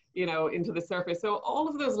the surface. So all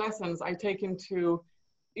of those lessons I take into,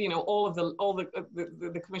 all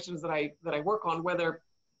the commissions that I work on, whether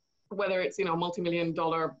it's, a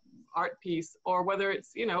multi-million-dollar art piece or whether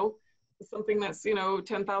it's, something that's,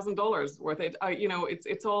 $10,000 worth it.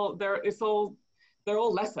 They're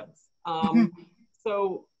all lessons.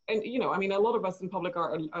 So, and, I mean, a lot of us in public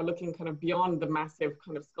art are looking kind of beyond the massive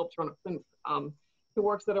kind of sculpture on a plinth, to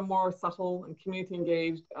works that are more subtle and community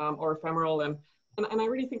engaged, or ephemeral. And I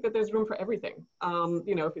really think that there's room for everything,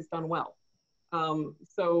 if it's done well.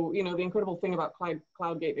 So, the incredible thing about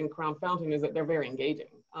Cloudgate and Crown Fountain is that they're very engaging.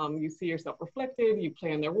 You see yourself reflected, you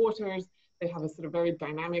play in their waters, they have a sort of very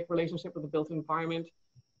dynamic relationship with the built environment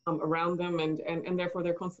around them, and therefore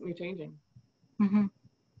they're constantly changing. Mm-hmm.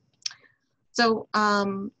 So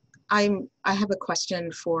I have a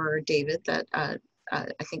question for David that I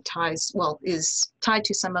think is tied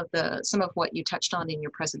to some of what you touched on in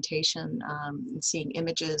your presentation, seeing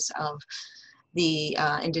images of the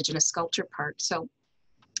Indigenous Sculpture Park. So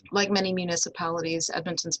like many municipalities,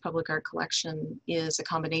 Edmonton's public art collection is a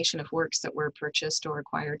combination of works that were purchased or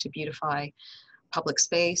acquired to beautify public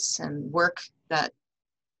space and work that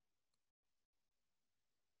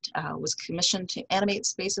was commissioned to animate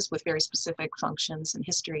spaces with very specific functions and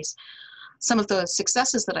histories. Some of the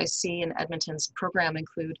successes that I see in Edmonton's program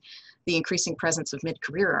include the increasing presence of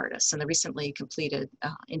mid-career artists, and the recently completed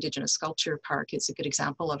Indigenous Sculpture Park is a good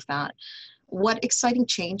example of that. What exciting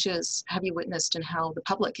changes have you witnessed in how the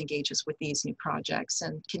public engages with these new projects?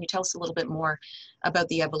 And can you tell us a little bit more about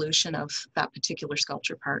the evolution of that particular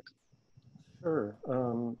sculpture park? Sure.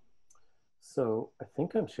 So I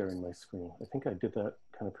think I'm sharing my screen. I think I did that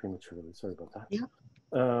kind of prematurely. Sorry about that. Yeah.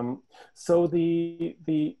 So the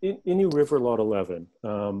Innu River Lot 11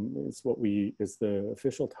 is the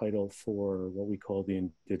official title for what we call the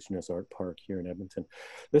Indigenous Art Park here in Edmonton.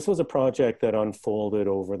 This was a project that unfolded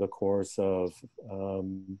over the course of,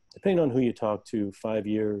 depending on who you talk to, 5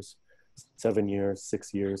 years, 7 years,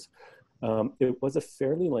 6 years. It was a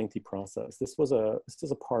fairly lengthy process. This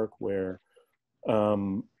is a park where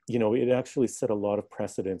it actually set a lot of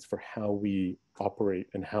precedents for how we operate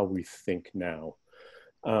and how we think now.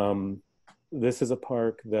 This is a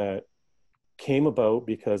park that came about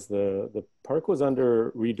because the park was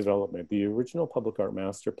under redevelopment. The original public art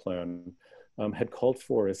master plan had called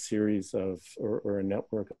for a series of, or a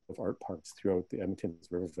network of art parks throughout the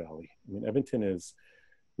Edmonton's River Valley. I mean, Edmonton is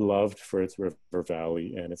loved for its river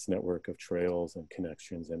valley and its network of trails and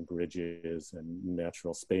connections and bridges and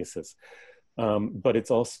natural spaces. But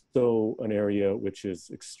it's also an area which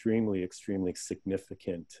is extremely, extremely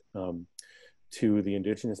significant to the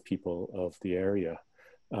Indigenous people of the area.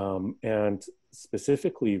 And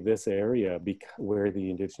specifically this area where the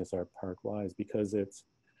Indigenous Art Park lies, because it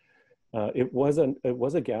was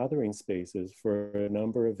a gathering spaces for a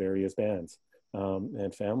number of various bands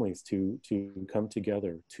and families to come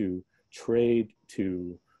together, to trade,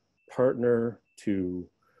 to partner, to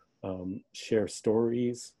share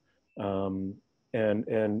stories, and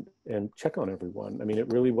check on everyone. I mean, it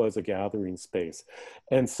really was a gathering space.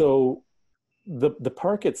 And so the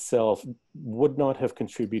park itself would not have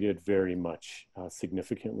contributed very much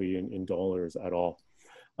significantly in dollars at all.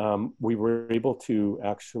 We were able to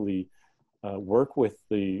actually work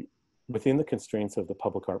within the constraints of the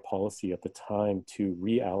public art policy at the time to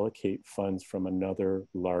reallocate funds from another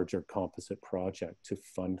larger composite project to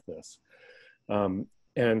fund this.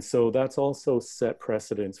 And so that's also set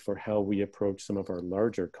precedents for how we approach some of our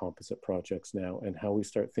larger composite projects now, and how we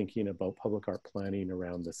start thinking about public art planning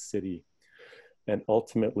around the city, and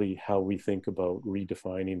ultimately how we think about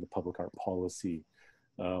redefining the public art policy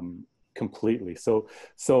completely. So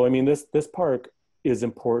I mean, this park is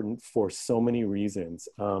important for so many reasons.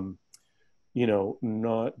 you know,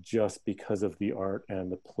 not just because of the art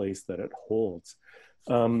and the place that it holds.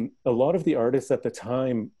 A lot of the artists at the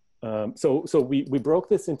time, so we broke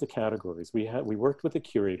this into categories. We worked with a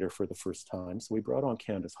curator for the first time. So we brought on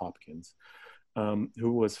Candace Hopkins,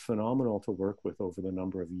 who was phenomenal to work with over the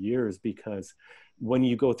number of years, because when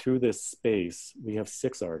you go through this space, we have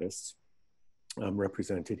 6 artists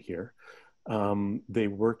represented here. They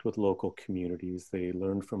worked with local communities. They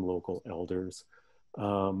learned from local elders.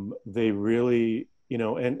 They really, you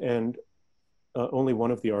know, and only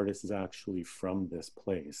one of the artists is actually from this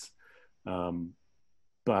place, and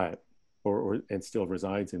still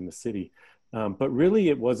resides in the city. But really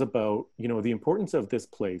it was about, you know, the importance of this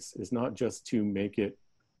place is not just to make it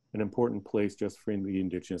an important place just for the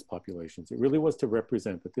Indigenous populations. It really was to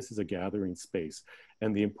represent that this is a gathering space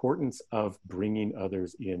and the importance of bringing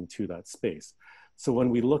others into that space. So when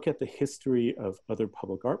we look at the history of other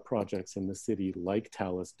public art projects in the city, like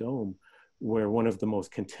Talus Dome, where one of the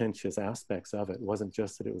most contentious aspects of it wasn't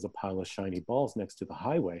just that it was a pile of shiny balls next to the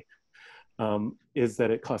highway, is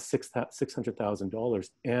that it cost $600,000,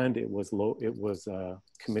 and it was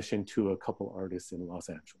commissioned to a couple artists in Los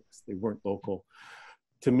Angeles. They weren't local.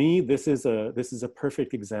 To me, this is a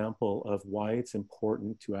perfect example of why it's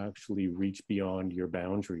important to actually reach beyond your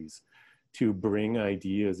boundaries, to bring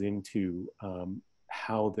ideas into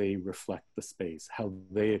how they reflect the space, how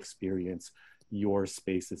they experience your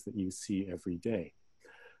spaces that you see every day.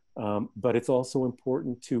 But it's also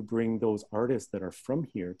important to bring those artists that are from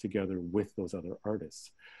here together with those other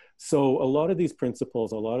artists. So a lot of these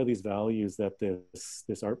principles, a lot of these values that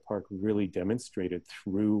this art park really demonstrated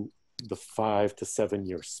through the 5 to 7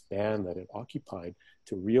 year span that it occupied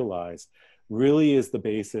to realize, really is the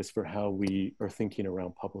basis for how we are thinking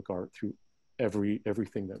around public art through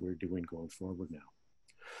everything that we're doing going forward now.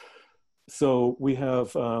 So we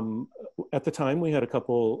have, at the time, we had a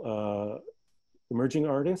couple emerging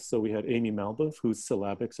artists. So we had Amy Malbeuf, whose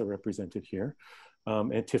syllabics are represented here,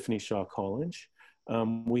 and Tiffany Shaw-Collins.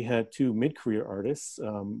 We had 2 mid-career artists.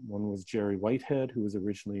 One was Jerry Whitehead, who was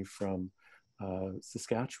originally from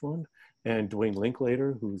Saskatchewan, and Dwayne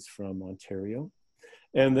Linklater, who's from Ontario.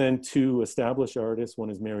 And then 2 established artists.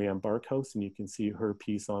 One is Marianne Barkhouse, and you can see her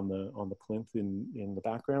piece on the plinth in the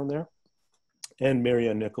background there. And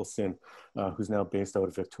Marianne Nicholson, who's now based out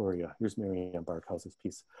of Victoria. Here's Marianne Barkhouse's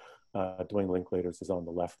piece. Dwayne Linklater's is on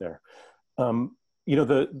the left there. You know,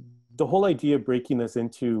 the whole idea of breaking this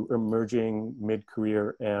into emerging,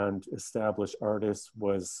 mid-career, and established artists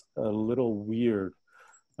was a little weird.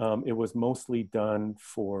 It was mostly done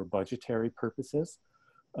for budgetary purposes.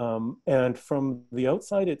 And from the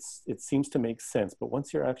outside, it seems to make sense, but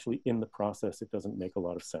once you're actually in the process, it doesn't make a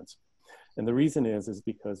lot of sense. And the reason is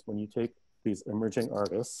because when you take these emerging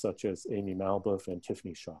artists, such as Amy Malbeuf and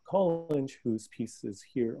Tiffany Shaw-Collins, whose piece is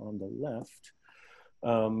here on the left,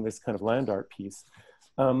 this kind of land art piece,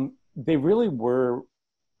 they really were,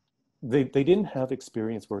 they didn't have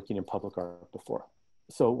experience working in public art before.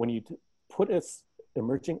 So when you put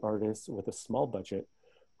emerging artists with a small budget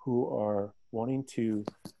who are wanting to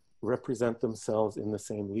represent themselves in the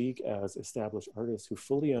same league as established artists who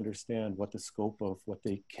fully understand what the scope of what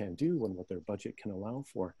they can do and what their budget can allow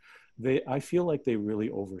for, I feel like they really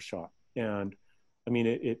overshot. And I mean,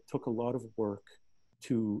 it took a lot of work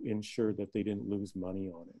to ensure that they didn't lose money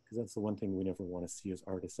on it, because that's the one thing we never want to see as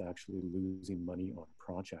artists actually losing money on a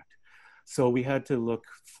project. So we had to look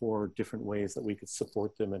for different ways that we could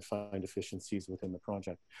support them and find efficiencies within the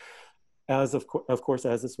project. Of course,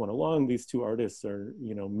 as this went along, these 2 artists are,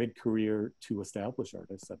 you know, mid-career to established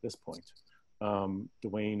artists at this point.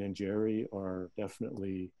 Dwayne and Jerry are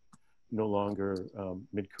definitely no longer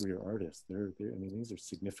mid-career artists. I mean, these are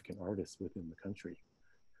significant artists within the country,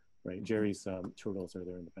 right? Jerry's turtles are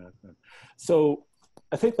there in the background. So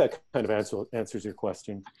I think that kind of answers your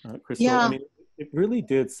question, Crystal. Yeah. I mean, it really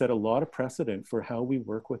did set a lot of precedent for how we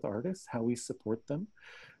work with artists, how we support them,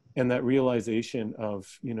 and that realization of,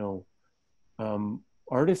 you know,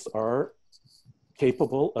 artists are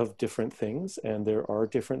capable of different things, and there are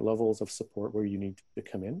different levels of support where you need to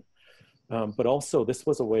come in. But also this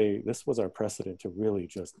was our precedent to really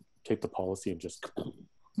just take the policy and just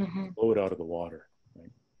blow it out of the water.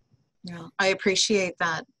 Right? Yeah, I appreciate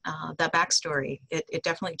that backstory. It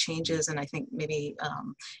definitely changes, and I think maybe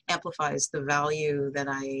amplifies the value that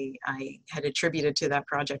I had attributed to that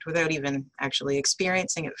project without even actually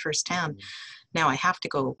experiencing it firsthand. Now I have to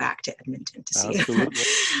go back to Edmonton to see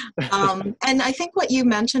it. And I think what you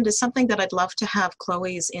mentioned is something that I'd love to have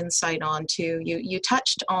Chloe's insight on too. You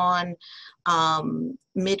touched on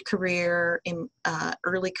mid-career,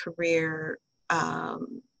 early career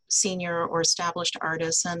senior or established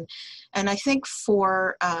artists. And I think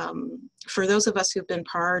for those of us who've been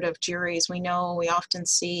part of juries, we know we often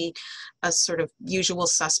see a sort of usual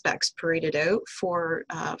suspects paraded out for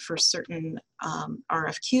certain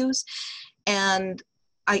RFQs. And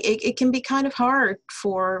it can be kind of hard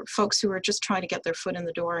for folks who are just trying to get their foot in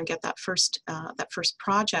the door and get that first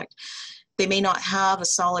project. They may not have a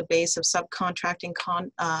solid base of subcontracting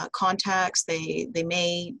contacts. They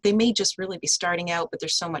may just really be starting out, but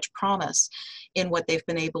there's so much promise in what they've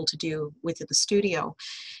been able to do within the studio,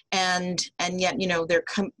 and yet, you know, their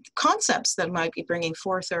concepts that might be bringing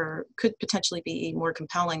forth could potentially be more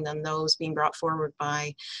compelling than those being brought forward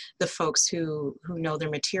by the folks who know their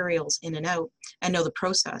materials in and out and know the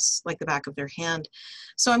process like the back of their hand.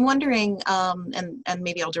 So I'm wondering, and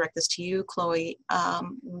maybe I'll direct this to you, Chloe,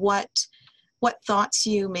 what thoughts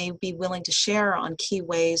you may be willing to share on key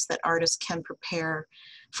ways that artists can prepare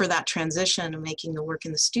for that transition of making the work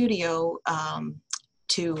in the studio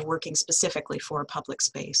to working specifically for a public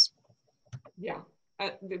space. Yeah,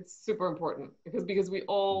 it's super important because we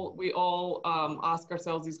all ask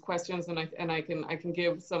ourselves these questions, and I can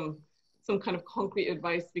give some kind of concrete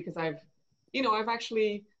advice because I've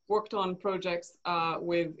actually worked on projects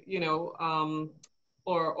with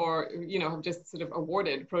or have just sort of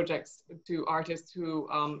awarded projects to artists who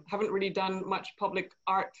haven't really done much public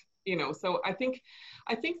art, so I think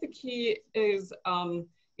the key is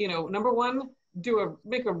number one,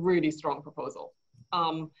 make a really strong proposal,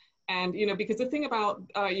 and because the thing about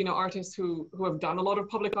artists who have done a lot of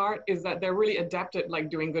public art is that they're really adept at like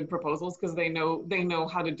doing good proposals because they know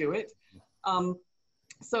how to do it.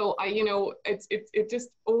 So it just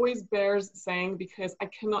always bears saying, because I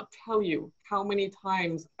cannot tell you how many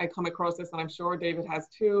times I come across this, and I'm sure David has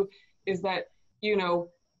too, is that,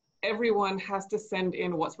 everyone has to send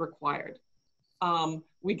in what's required.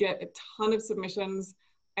 We get a ton of submissions,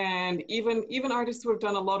 and even artists who have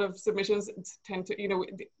done a lot of submissions tend to,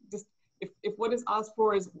 just if what is asked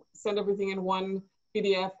for is send everything in one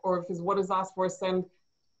PDF, or if what is asked for is send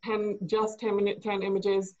 10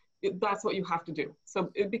 images, that's what you have to do.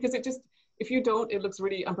 So because if you don't, it looks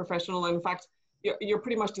really unprofessional. And in fact, you're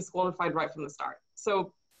pretty much disqualified right from the start.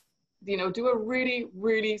 So, do a really,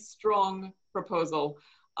 really strong proposal.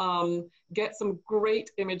 Get some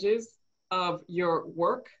great images of your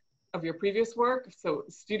work, of your previous work. So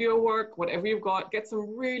studio work, whatever you've got, get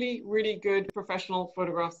some really, really good professional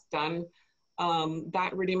photographs done.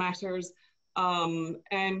 That really matters. And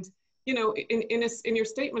in your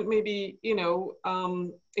statement, maybe,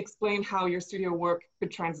 explain how your studio work could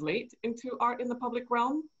translate into art in the public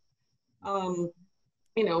realm.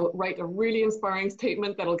 Write a really inspiring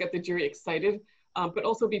statement that'll get the jury excited, but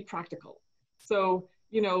also be practical. So,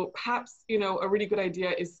 perhaps, a really good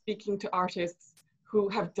idea is speaking to artists who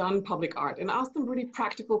have done public art and ask them really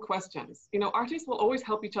practical questions. Artists will always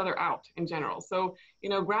help each other out in general. So,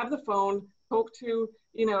 grab the phone, talk to,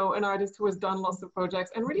 an artist who has done lots of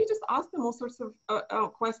projects, and really just ask them all sorts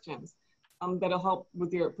of questions that'll help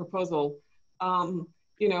with your proposal.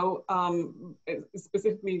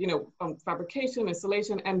 Specifically, fabrication,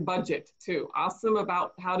 installation, and budget too. Ask them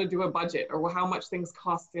about how to do a budget or how much things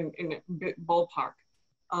cost in a ballpark.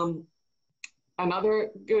 Another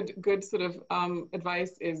good sort of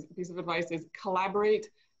piece of advice is collaborate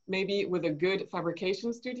maybe with a good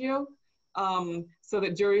fabrication studio, so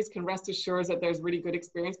that juries can rest assured that there's really good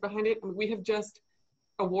experience behind it. And we have just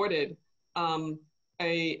awarded a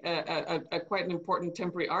quite an important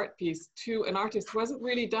temporary art piece to an artist who hasn't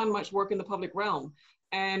really done much work in the public realm.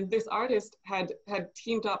 And this artist had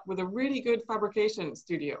teamed up with a really good fabrication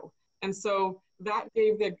studio. And so that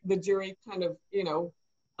gave the jury kind of,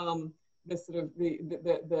 the sort of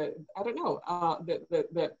I don't know,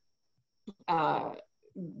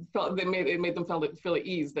 it made them feel at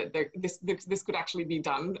ease that this could actually be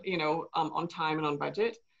done, on time and on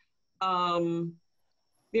budget.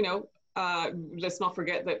 Let's not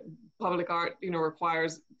forget that public art,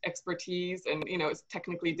 requires expertise, and it's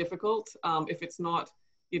technically difficult. If it's not,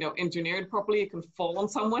 engineered properly, it can fall on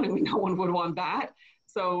someone, and no one would want that.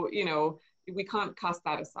 So, we can't cast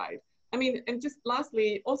that aside. I mean, and just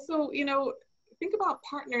lastly, also, think about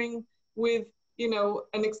partnering with,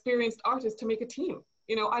 an experienced artist to make a team.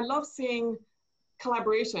 I love seeing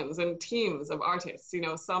collaborations and teams of artists.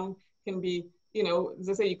 Some can be, as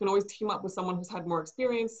I say, you can always team up with someone who's had more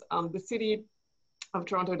experience. The City of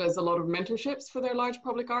Toronto does a lot of mentorships for their large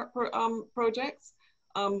public art projects.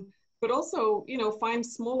 But also, find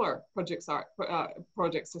smaller projects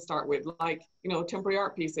to start with, like, temporary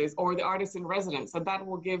art pieces or the artists in residence. And that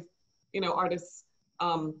will give, artists,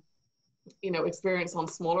 experience on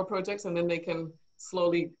smaller projects, and then they can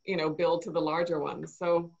slowly, build to the larger ones.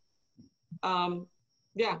 So,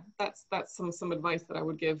 yeah, that's some advice that I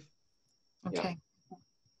would give. Okay.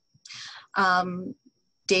 Yeah.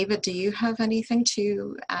 David, do you have anything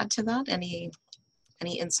to add to that? Any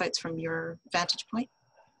insights from your vantage point?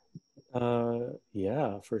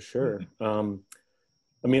 Yeah, for sure.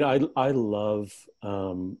 I mean, I love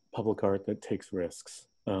public art that takes risks.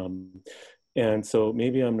 And so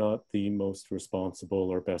maybe I'm not the most responsible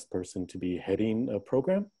or best person to be heading a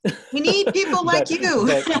program. We need people like you.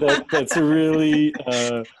 That's really,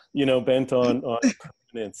 you know, bent on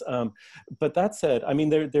permanence. But that said, I mean,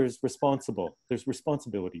 there's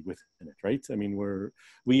responsibility within it, right? I mean,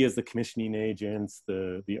 we as the commissioning agents,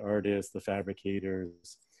 the artists, the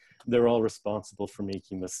fabricators, they're all responsible for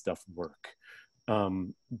making this stuff work.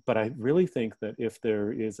 But I really think that if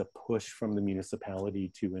there is a push from the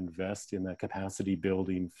municipality to invest in that capacity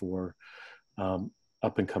building for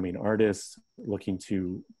up and coming artists looking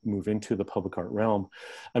to move into the public art realm,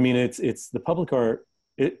 I mean, it's the public art,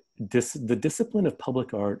 the discipline of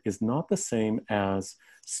public art is not the same as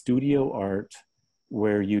studio art,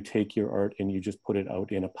 where you take your art and you just put it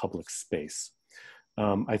out in a public space.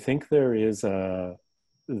 I think there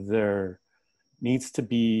needs to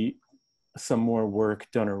be some more work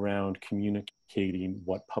done around communicating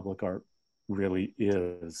what public art really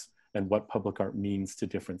is and what public art means to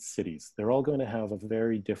different cities. They're all going to have a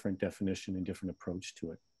very different definition and different approach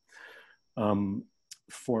to it.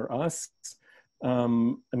 For us, I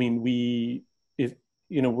mean, we're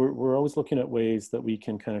always looking at ways that we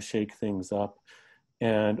can kind of shake things up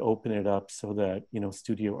and open it up so that, you know,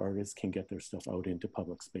 studio artists can get their stuff out into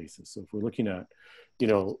public spaces. So if we're looking at, you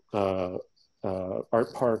know,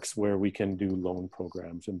 art parks where we can do loan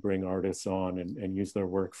programs and bring artists on and use their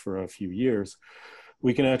work for a few years,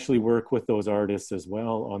 we can actually work with those artists as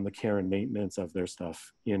well on the care and maintenance of their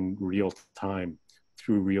stuff in real time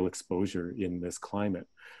through real exposure in this climate,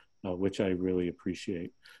 which I really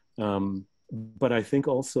appreciate. But I think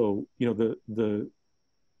also, you know, the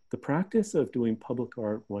practice of doing public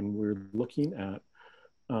art when we're looking at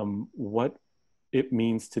what it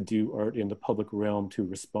means to do art in the public realm, to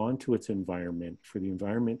respond to its environment, for the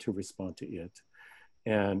environment to respond to it,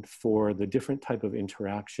 and for the different type of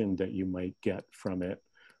interaction that you might get from it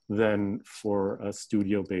than for a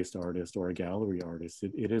studio-based artist or a gallery artist.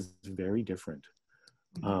 It is very different.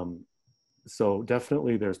 So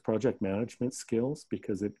definitely there's project management skills,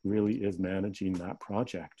 because it really is managing that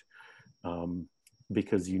project,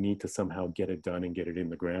 because you need to somehow get it done and get it in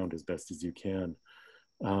the ground as best as you can.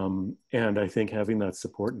 And I think having that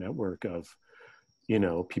support network of, you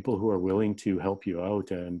know, people who are willing to help you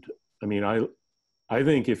out. And I mean, I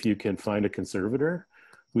think if you can find a conservator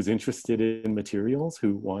who's interested in materials,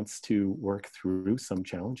 who wants to work through some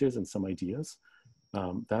challenges and some ideas,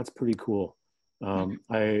 that's pretty cool.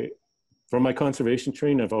 From my conservation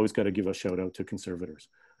training, I've always got to give a shout out to conservators.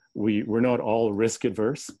 We're not all risk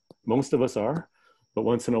adverse. Most of us are, but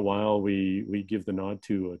once in a while we give the nod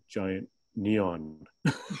to a giant neon,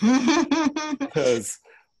 because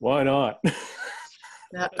why not?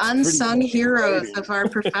 The unsung heroes of our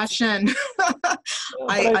profession.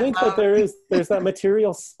 I think that there's that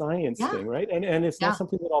material science thing, right? And it's not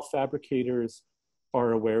something that all fabricators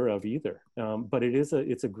are aware of either. But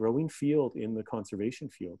it's a growing field in the conservation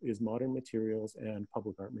field, is modern materials and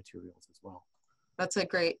public art materials as well. That's a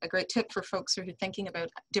great tip for folks who are thinking about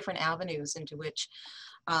different avenues into which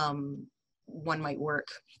one might work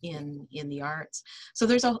in the arts. So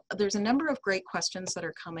there's a number of great questions that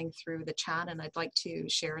are coming through the chat, and I'd like to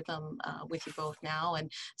share them with you both now.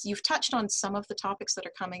 And so you've touched on some of the topics that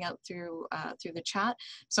are coming out through the chat.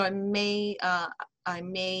 So I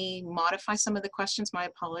may modify some of the questions. My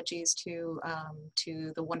apologies to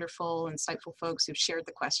the wonderful, insightful folks who've shared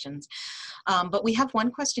the questions. But we have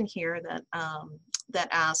one question here that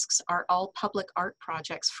asks, are all public art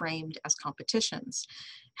projects framed as competitions?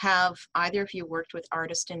 Have either of you worked with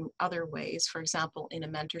artists in other ways, for example, in a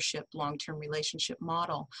mentorship, long-term relationship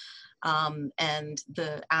model? And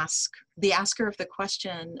the asker of the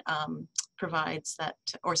question provides that,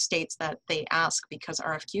 or states that they ask because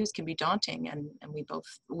RFQs can be daunting, and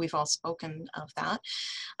we've all spoken of that.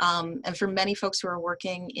 And for many folks who are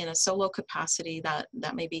working in a solo capacity,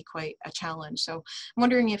 that may be quite a challenge. So I'm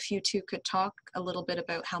wondering if you two could talk a little bit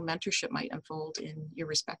about how mentorship might unfold in your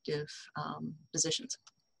respective positions.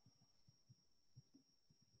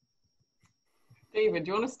 David, do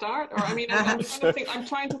you want to start? Or I mean, I'm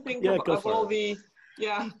trying to think of all the,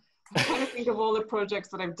 I'm trying to think of all the projects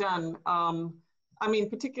that I've done. I mean,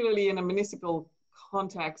 particularly in a municipal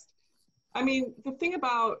context. I mean, the thing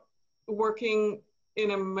about working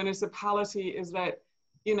in a municipality is that,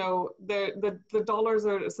 you know, the dollars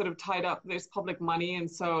are sort of tied up. There's public money,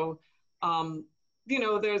 and so you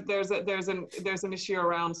know, there's an issue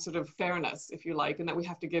around sort of fairness, if you like, and that we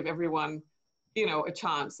have to give everyone, you know, a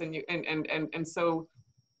chance. And so,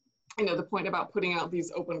 you know, the point about putting out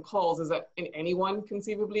these open calls is that anyone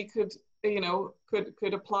conceivably could, you know,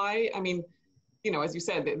 could apply. I mean, you know, as you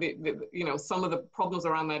said, you know, some of the problems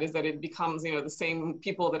around that is that it becomes, you know, the same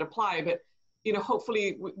people that apply. But, you know,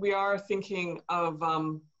 hopefully we are thinking of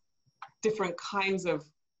different kinds of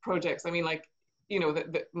projects. I mean, like, you know,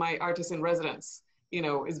 my artist in residence, you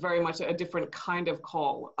know, is very much a different kind of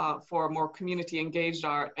call for more community engaged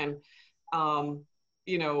art, and,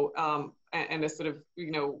 you know, and a sort of,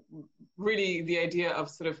 you know, really the idea of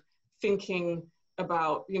sort of thinking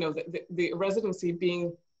about, you know, the residency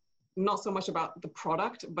being not so much about the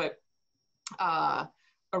product, but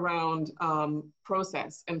around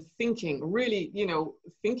process and thinking, really, you know,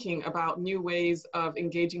 thinking about new ways of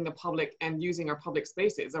engaging the public and using our public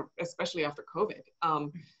spaces, especially after COVID.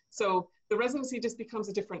 So the residency just becomes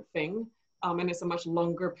a different thing. And it's a much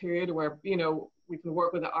longer period where, you know, we can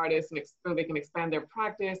work with the artists and they can expand their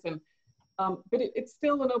practice. And but it's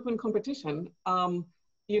still an open competition.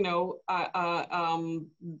 You know,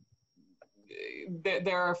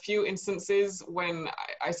 there are a few instances when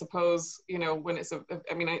I suppose, you know, when it's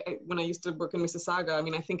I mean, when I used to work in Mississauga, I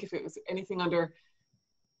mean, I think if it was anything under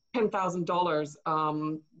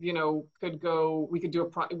 $10,000, you know, we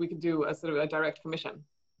could do a sort of a direct commission.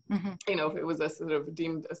 Mm-hmm. You know, if it was a sort of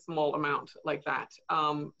deemed a small amount like that.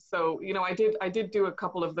 So, you know, I did do a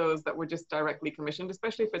couple of those that were just directly commissioned,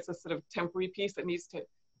 especially if it's a sort of temporary piece that needs to,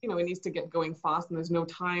 you know, it needs to get going fast and there's no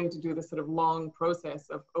time to do the sort of long process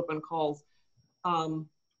of open calls. But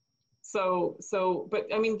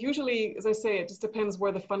I mean, usually, as I say, it just depends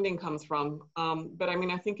where the funding comes from. But I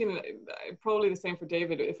mean, I think probably the same for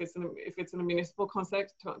David. If it's in a municipal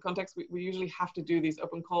context, we usually have to do these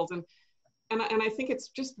open calls. And I think it's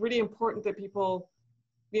just really important that people,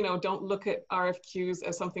 you know, don't look at RFQs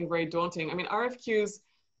as something very daunting. I mean, RFQs,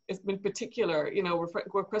 in particular, you know,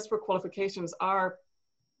 requests for qualifications are,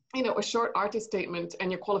 you know, a short artist statement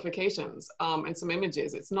and your qualifications and some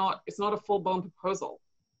images. It's not a full-blown proposal.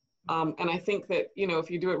 And I think that, you know,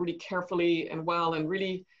 if you do it really carefully and well and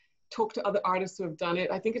really talk to other artists who have done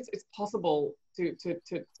it, I think it's possible to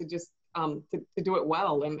just to do it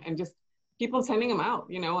well and just keep on sending them out.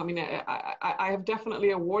 You know, I mean, I have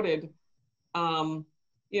definitely awarded,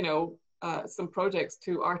 you know, some projects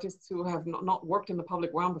to artists who have not worked in the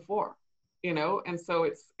public realm before, you know, and so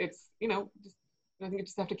it's you know, I think you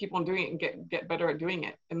just have to keep on doing it and get better at doing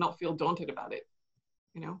it and not feel daunted about it,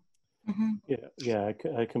 you know? Mm-hmm. Yeah,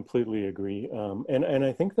 I completely agree. And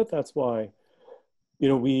I think that's why, you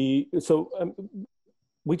know, we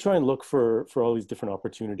try and look for all these different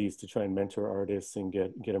opportunities to try and mentor artists and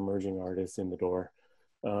get emerging artists in the door,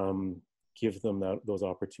 give them those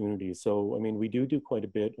opportunities. So, I mean, we do quite a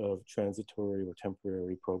bit of transitory or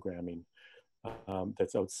temporary programming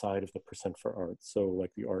that's outside of the Percent for Art. So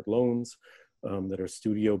like the art loans, that are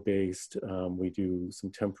studio based. We do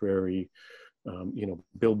some temporary, you know,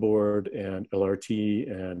 billboard and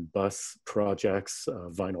LRT and bus projects,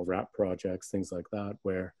 vinyl wrap projects, things like that,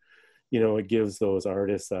 where, you know, it gives those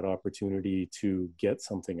artists that opportunity to get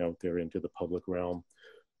something out there into the public realm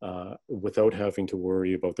without having to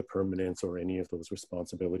worry about the permanence or any of those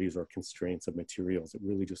responsibilities or constraints of materials. It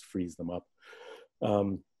really just frees them up.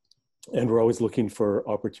 And we're always looking for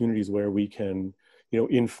opportunities where we can, you know,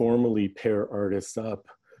 informally pair artists up,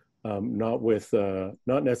 not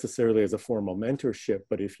necessarily as a formal mentorship,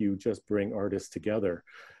 but if you just bring artists together,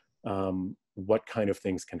 what kind of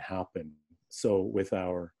things can happen. So with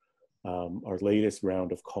our latest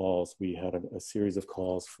round of calls, we had a series of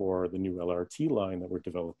calls for the new LRT line that we're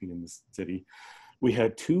developing in the city. We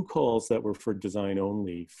had 2 calls that were for design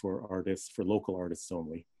only, for artists, for local artists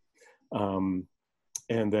only.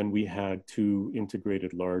 And then we had 2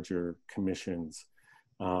 integrated larger commissions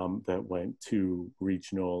that went to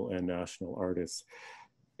regional and national artists.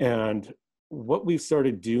 And what we've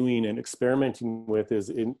started doing and experimenting with is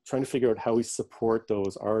in trying to figure out how we support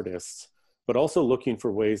those artists, but also looking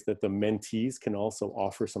for ways that the mentees can also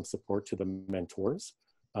offer some support to the mentors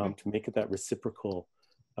to make it that reciprocal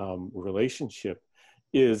relationship,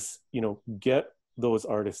 is, you know, get those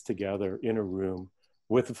artists together in a room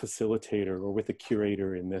with a facilitator or with a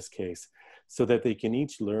curator in this case, so that they can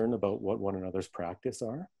each learn about what one another's practice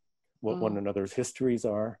are, what one another's histories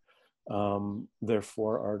are. They're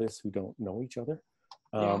for artists who don't know each other,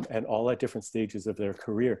 and all at different stages of their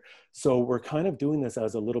career. So we're kind of doing this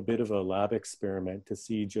as a little bit of a lab experiment to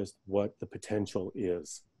see just what the potential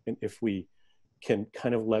is, and if we can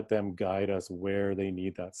kind of let them guide us where they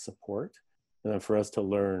need that support, and then for us to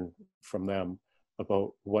learn from them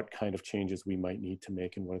about what kind of changes we might need to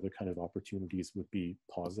make and what other kind of opportunities would be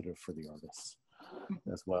positive for the artists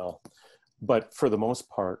as well. But for the most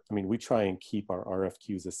part, I mean, we try and keep our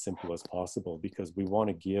RFQs as simple as possible because we want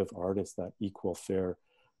to give artists that equal, fair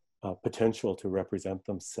potential to represent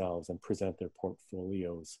themselves and present their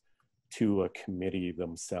portfolios to a committee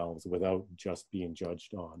themselves without just being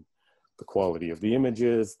judged on the quality of the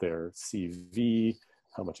images, their CV,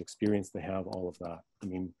 how much experience they have, all of that. I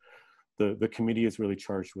mean, the committee is really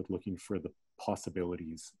charged with looking for the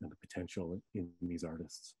possibilities and the potential in these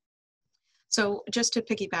artists. So just to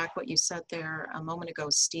piggyback what you said there a moment ago,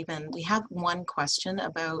 Stephen, we have one question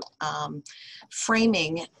about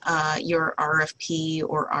framing your RFP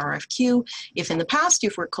or RFQ. If in the past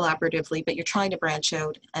you've worked collaboratively, but you're trying to branch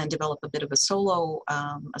out and develop a bit of a solo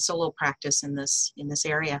practice in this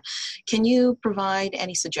area, can you provide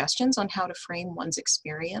any suggestions on how to frame one's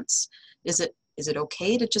experience? Is it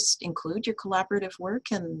okay to just include your collaborative work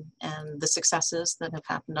and the successes that have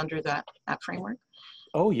happened under that framework?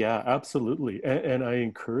 Oh yeah, absolutely. And I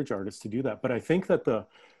encourage artists to do that. But I think that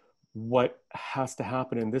what has to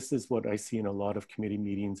happen, and this is what I see in a lot of committee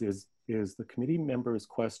meetings, is the committee members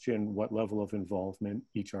question what level of involvement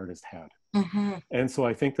each artist had. Mm-hmm. And so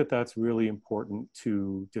I think that that's really important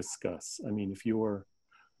to discuss. I mean, if you're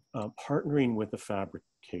partnering with a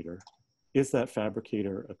fabricator, is that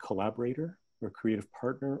fabricator a collaborator or a creative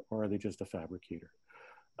partner, or are they just a fabricator?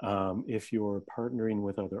 If you're partnering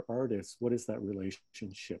with other artists, what does that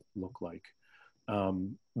relationship look like?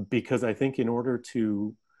 Because I think in order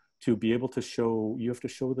to be able to show, you have to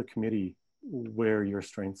show the committee where your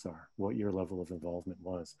strengths are, what your level of involvement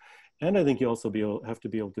was. And I think you also have to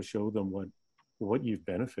be able to show them what you've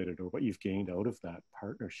benefited or what you've gained out of that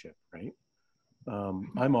partnership, right?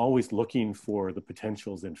 I'm always looking for the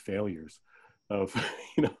potentials and failures of,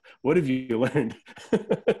 you know, what have you learned?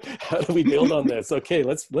 How do we build on this? Okay,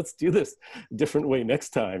 let's do this a different way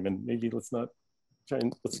next time, and maybe let's not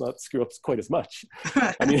screw up quite as much.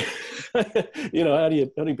 I mean, you know, how do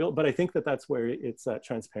you build? But I think that that's where it's that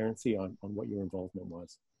transparency on what your involvement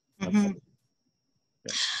was. Mm-hmm.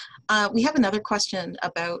 Yeah. We have another question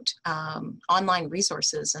about online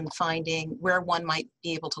resources and finding where one might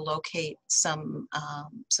be able to locate some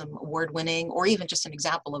award-winning, or even just an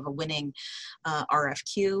example of a winning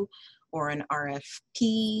RFQ or an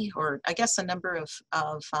RFP, or I guess a number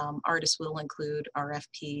of artists will include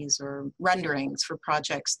RFPs or renderings for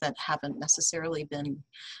projects that haven't necessarily been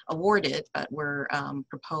awarded but were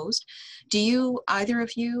proposed. Do either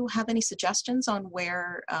of you have any suggestions on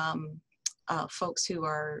where folks who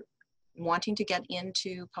are wanting to get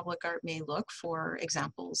into public art may look for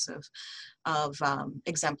examples of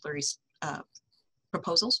exemplary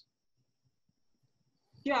proposals?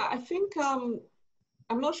 Yeah, I think, I'm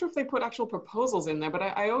not sure if they put actual proposals in there, but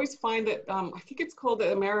I always find that, I think it's called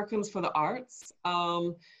the Americans for the Arts.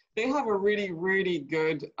 They have a really, really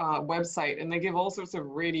good website, and they give all sorts of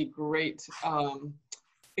really great,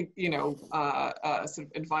 you know, sort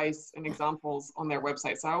of advice and examples on their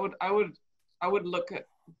website. So I would look at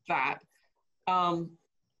that.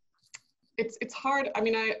 It's hard. I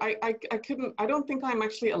mean, I don't think I'm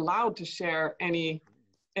actually allowed to share any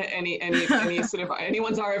sort of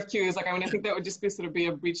anyone's RFQs. Like, I mean, I think that would just be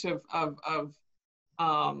a breach of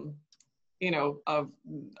you know, I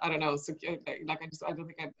don't know, like I don't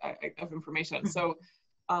think I have information. So,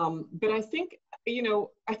 but I think, you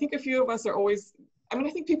know, I think a few of us are always, I mean,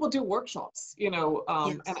 I think people do workshops, you know,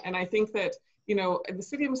 yes. and I think that, you know, the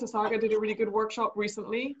City of Mississauga did a really good workshop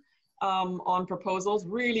recently on proposals,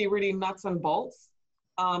 really, really nuts and bolts.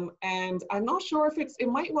 And I'm not sure if it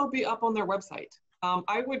might well be up on their website.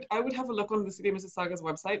 I would have a look on the City of Mississauga's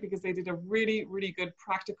website, because they did a really, really good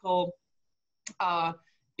practical,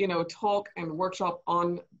 you know, talk and workshop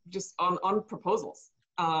on proposals,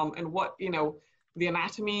 and what, you know, the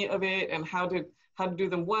anatomy of it and how to do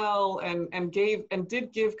them well, and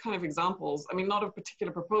did give kind of examples. I mean, not of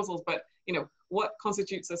particular proposals, but, you know, what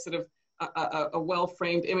constitutes a sort of a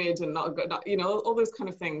well-framed image, and not, you know, all those kind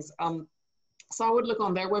of things. So I would look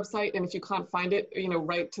on their website, and if you can't find it, you know,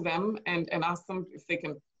 write to them and ask them if they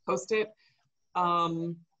can post it.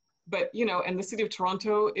 But, you know, and the City of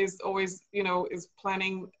Toronto is always, you know, is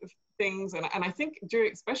planning things. And I think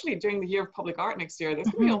especially during the year of public art next year, there's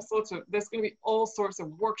going to be all sorts of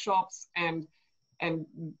workshops and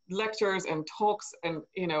lectures and talks and,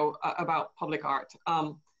 you know, about public art.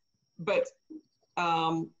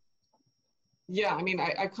 Yeah, I mean,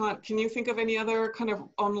 I can't, can you think of any other kind of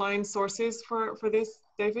online sources for this,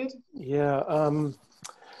 David? Yeah,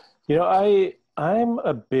 you know, I'm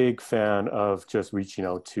a big fan of just reaching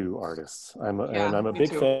out to artists. And I'm a big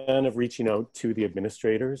fan of reaching out to the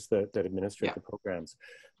administrators that administrate the programs.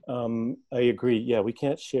 I agree. Yeah, we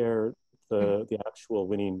can't share the actual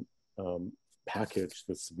winning package,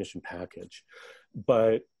 the submission package,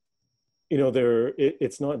 but you know,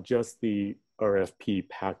 it's not just the RFP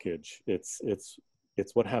package. It's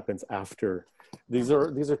what happens after. These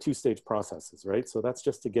are two-stage processes, right? So that's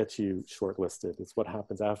just to get you shortlisted. It's what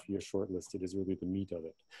happens after you're shortlisted is really the meat of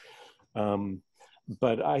it.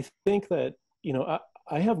 But I think that, you know,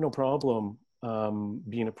 I have no problem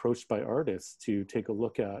being approached by artists to take a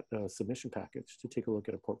look at a submission package, to take a look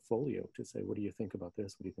at a portfolio, to say, what do you think about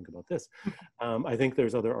this? What do you think about this? I think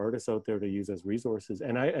there's other artists out there to use as resources.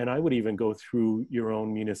 And I would even go through your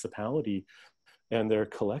own municipality and their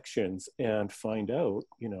collections and find out,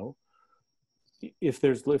 you know, if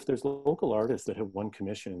there's local artists that have won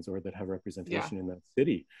commissions or that have representation in that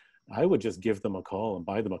city, I would just give them a call and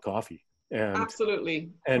buy them a coffee. And Absolutely.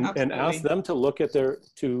 And ask them to look at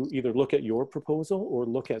to either look at your proposal or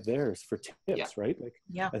look at theirs for tips, right? Like,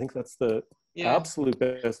 I think that's the absolute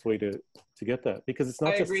best way to get that, because it's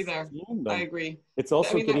not just seeing them. I agree. It's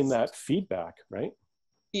also getting that feedback, right?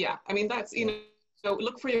 Yeah, I mean, that's, you know,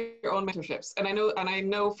 look for your own mentorships. And I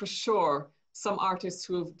know for sure some artists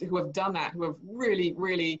who have done that, who have really,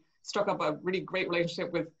 really struck up a really great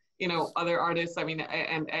relationship with, you know, other artists. I mean,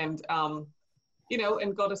 and you know,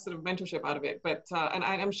 and got a sort of mentorship out of it. But and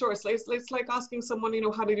I'm sure it's like asking someone, you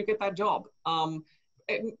know, how did you get that job? And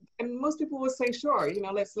most people will say, sure, you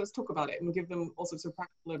know, let's talk about it, and give them all sorts of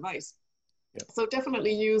practical advice. So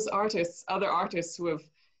definitely use other artists who have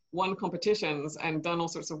won competitions and done all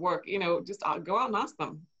sorts of work. You know, just go out and ask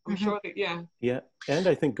them. I'm sure that, yeah, and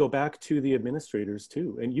I think go back to the administrators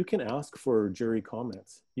too, and you can ask for jury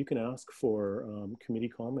comments, you can ask for committee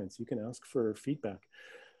comments, you can ask for feedback.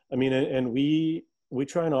 I mean, and we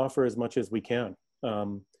try and offer as much as we can,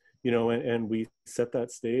 you know, and we set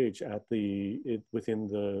that stage at within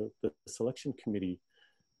the selection committee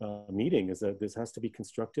meeting, is that this has to be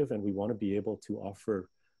constructive, and we want to be able to offer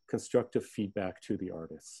constructive feedback to the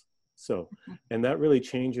artists. So, and that really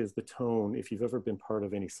changes the tone. If you've ever been part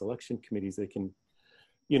of any selection committees, they can,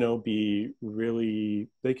 you know,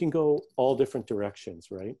 they can go all different directions,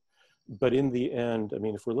 right? But in the end, I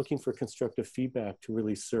mean, if we're looking for constructive feedback to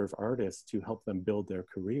really serve artists, to help them build their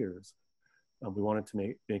careers, we wanted to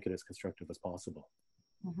make it as constructive as possible.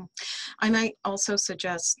 I might also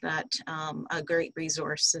suggest that a great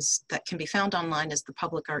resource that can be found online is the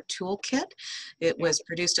Public Art Toolkit. It was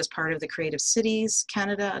produced as part of the Creative Cities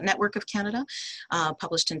Canada Network of Canada,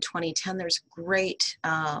 published in 2010. There's great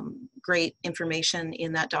information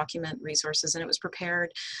in that document, resources, and it was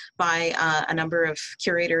prepared by a number of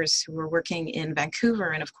curators who were working in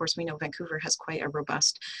Vancouver. And of course, we know Vancouver has quite a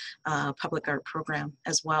robust public art program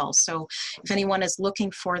as well. So if anyone is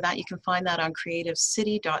looking for that, you can find that on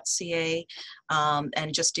creativecity.ca.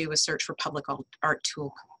 And just do a search for Public Art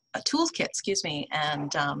Toolkit, excuse me,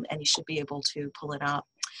 and you should be able to pull it up.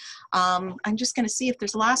 I'm just going to see if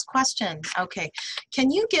there's a last question. Okay,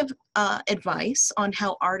 can you give advice on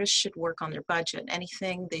how artists should work on their budget?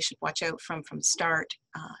 Anything they should watch out from the start,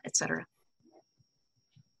 etc.?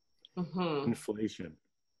 Inflation.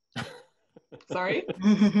 Sorry?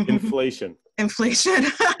 Inflation. Inflation.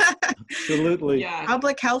 Absolutely. Yeah.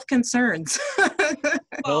 Public health concerns.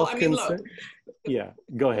 Well, I mean, look. Yeah,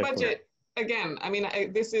 go ahead. Budget, again, I mean,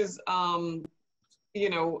 this is, you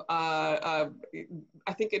know, I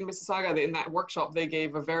think in Mississauga, in that workshop, they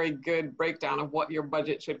gave a very good breakdown of what your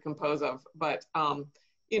budget should compose of. But,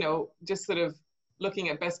 you know, just sort of looking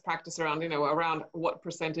at best practice around, you know, around what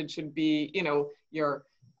percentage should be, you know, your,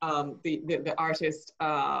 the artist,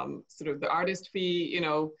 sort of the artist fee, you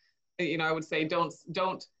know, I would say don't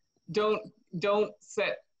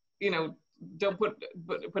set, you know, don't put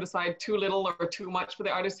aside too little or too much for the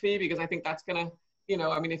artist fee, because I think that's gonna, you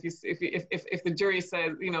know, I mean, if the jury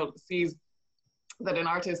says, you know, sees that an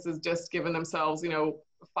artist has just given themselves, you know,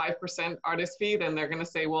 5% artist fee, then they're gonna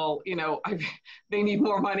say, well, you know, they need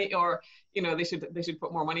more money, or, you know, they should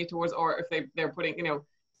put more money towards, or if they're putting, you know,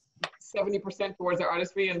 70% towards their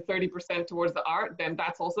artist fee and 30% towards the art, then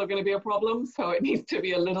that's also going to be a problem. So it needs to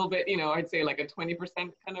be a little bit, you know, I'd say like a 20%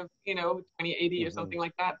 kind of, you know, 20-80 or something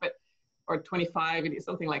like that, but, or 25,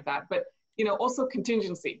 something like that. But, you know, also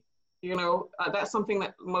contingency, you know, that's something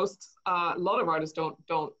that a lot of artists don't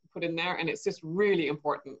put in there. And it's just really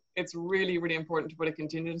important. It's really, really important to put a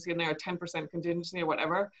contingency in there, a 10% contingency or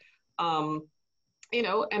whatever, you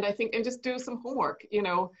know, and I think, and just do some homework, you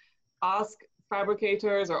know, ask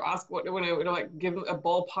fabricators, or ask like give them a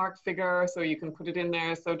ballpark figure so you can put it in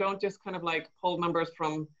there. So don't just kind of like pull numbers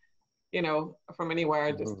from you know, from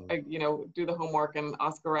anywhere. Just, you know, do the homework and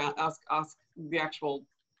ask around, ask the actual,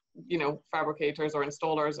 you know, fabricators or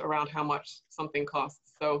installers around how much something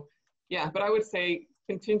costs. So yeah, but I would say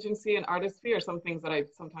contingency and artist fee are some things that I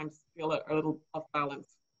sometimes feel are a little off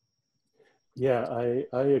balance. Yeah,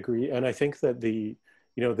 I agree. And I think that you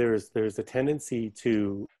know, there's a tendency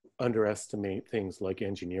to underestimate things like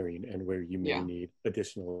engineering and where you may need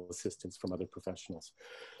additional assistance from other professionals.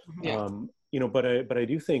 Yeah. You know, but I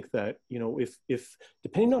do think that, you know, if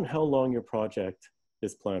depending on how long your project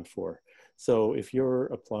is planned for. So if you're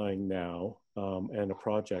applying now and a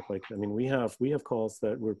project, like, I mean, we have calls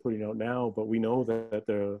that we're putting out now, but we know that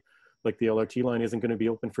the LRT line isn't going to be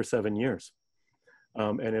open for 7 years.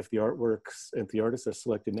 And if the artworks and the artists are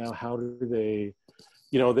selected now, how do they,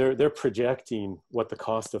 you know, they're projecting what the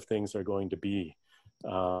cost of things are going to be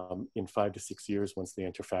in 5 to 6 years once they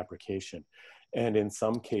enter fabrication. And in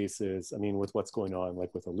some cases, I mean, with what's going on,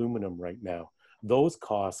 like with aluminum right now, those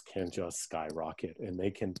costs can just skyrocket and they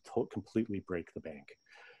can completely break the bank.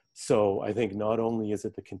 So I think not only is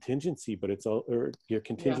it the contingency, but it's your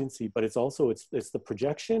contingency, but it's also, it's the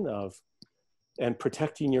projection of, and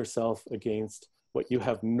protecting yourself against what you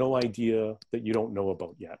have no idea that you don't know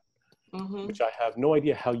about yet, which I have no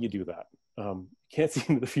idea how you do that. Can't see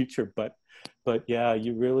into the future, but yeah,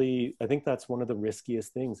 you really, I think that's one of the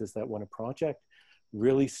riskiest things, is that when a project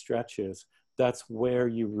really stretches, that's where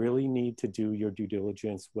you really need to do your due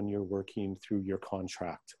diligence when you're working through your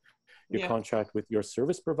contract. Your contract with your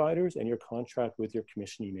service providers and your contract with your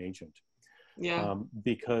commissioning agent.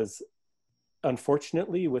 Because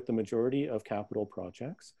unfortunately, with the majority of capital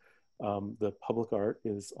projects, the public art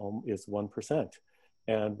is 1%.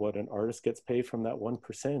 And what an artist gets paid from that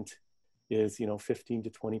 1% is, you know, 15 to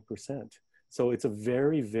 20%. So it's a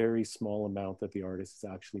very, very small amount that the artist is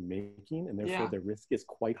actually making, and therefore the risk is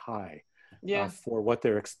quite high for what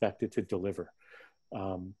they're expected to deliver.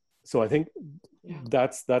 So I think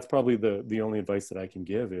that's probably the only advice that I can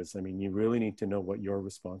give is, I mean, you really need to know what you're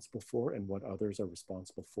responsible for and what others are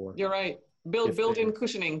responsible for. You're right. Build in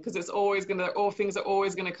cushioning, because it's always things are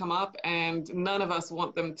always gonna come up, and none of us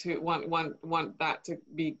want them to want that to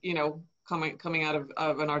be, you know, coming out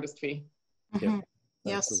of an artist fee.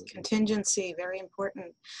 Yes, absolutely. Contingency, very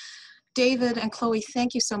important. David and Chloe,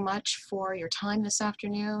 thank you so much for your time this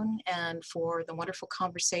afternoon and for the wonderful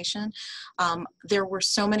conversation. There were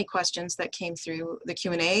so many questions that came through the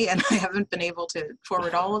Q&A, and I haven't been able to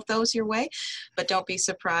forward all of those your way, but don't be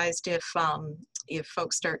surprised if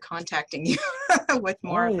folks start contacting you with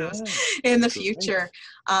more of those in the future.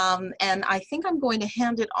 And I think I'm going to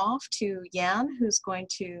hand it off to Jan, who's going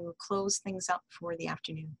to close things up for the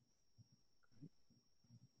afternoon.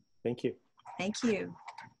 Thank you. Thank you.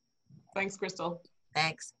 Thanks, Crystal.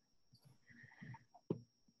 Thanks.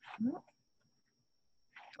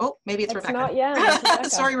 Oh, maybe it's Rebecca. Not yet. Rebecca.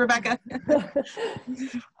 Sorry, Rebecca.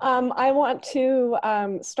 I want to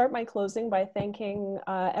start my closing by thanking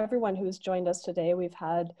everyone who's joined us today. We've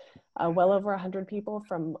had well over 100 people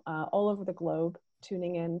from all over the globe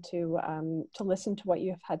tuning in to listen to what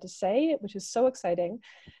you've had to say, which is so exciting.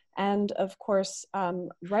 And of course,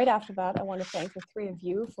 right after that, I want to thank the three of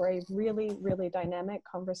you for a really, really dynamic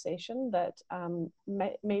conversation that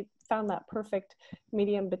found that perfect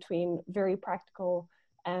medium between very practical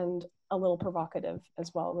and a little provocative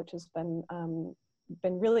as well, which has been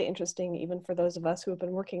really interesting, even for those of us who have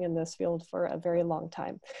been working in this field for a very long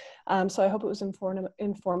time. So I hope it was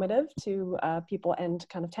informative to people and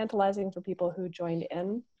kind of tantalizing for people who joined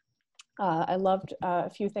in. I loved a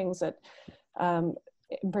few things that,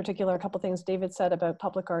 in particular, a couple things David said about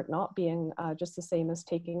public art not being just the same as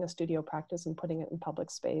taking a studio practice and putting it in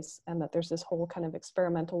public space, and that there's this whole kind of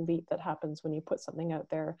experimental leap that happens when you put something out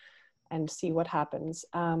there and see what happens.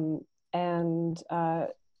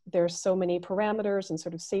 There's so many parameters and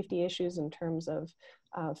sort of safety issues in terms of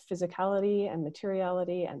physicality and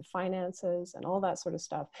materiality and finances and all that sort of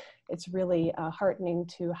stuff. It's really heartening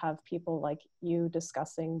to have people like you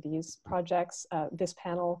discussing these projects, this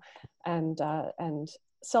panel, and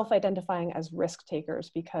self-identifying as risk takers,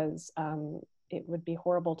 because it would be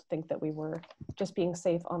horrible to think that we were just being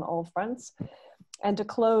safe on all fronts. And to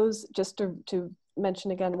close, just to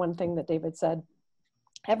mention again one thing that David said: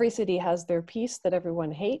 every city has their piece that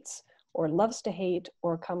everyone hates or loves to hate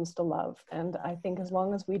or comes to love. And I think as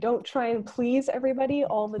long as we don't try and please everybody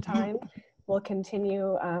all the time, we'll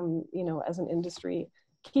continue, you know, as an industry,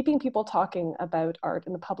 keeping people talking about art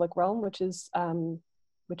in the public realm, which is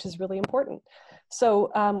really important.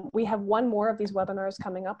 So we have one more of these webinars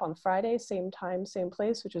coming up on Friday, same time, same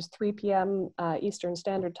place, which is 3 p.m. Eastern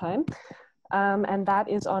Standard Time. And that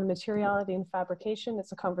is on materiality and fabrication.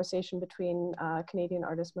 It's a conversation between Canadian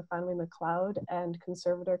artist Mafanwi McLeod and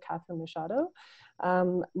conservator Catherine Machado,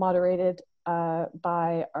 moderated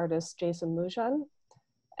by artist Jason Mujan.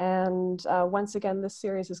 And once again, this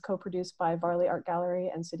series is co-produced by Varley Art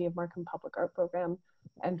Gallery and City of Markham Public Art Program.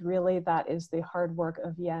 And really that is the hard work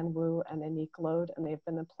of Yan Wu and Anik Glode, and they've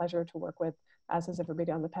been a pleasure to work with, as has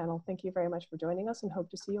everybody on the panel. Thank you very much for joining us and hope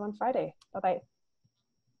to see you on Friday. Bye-bye.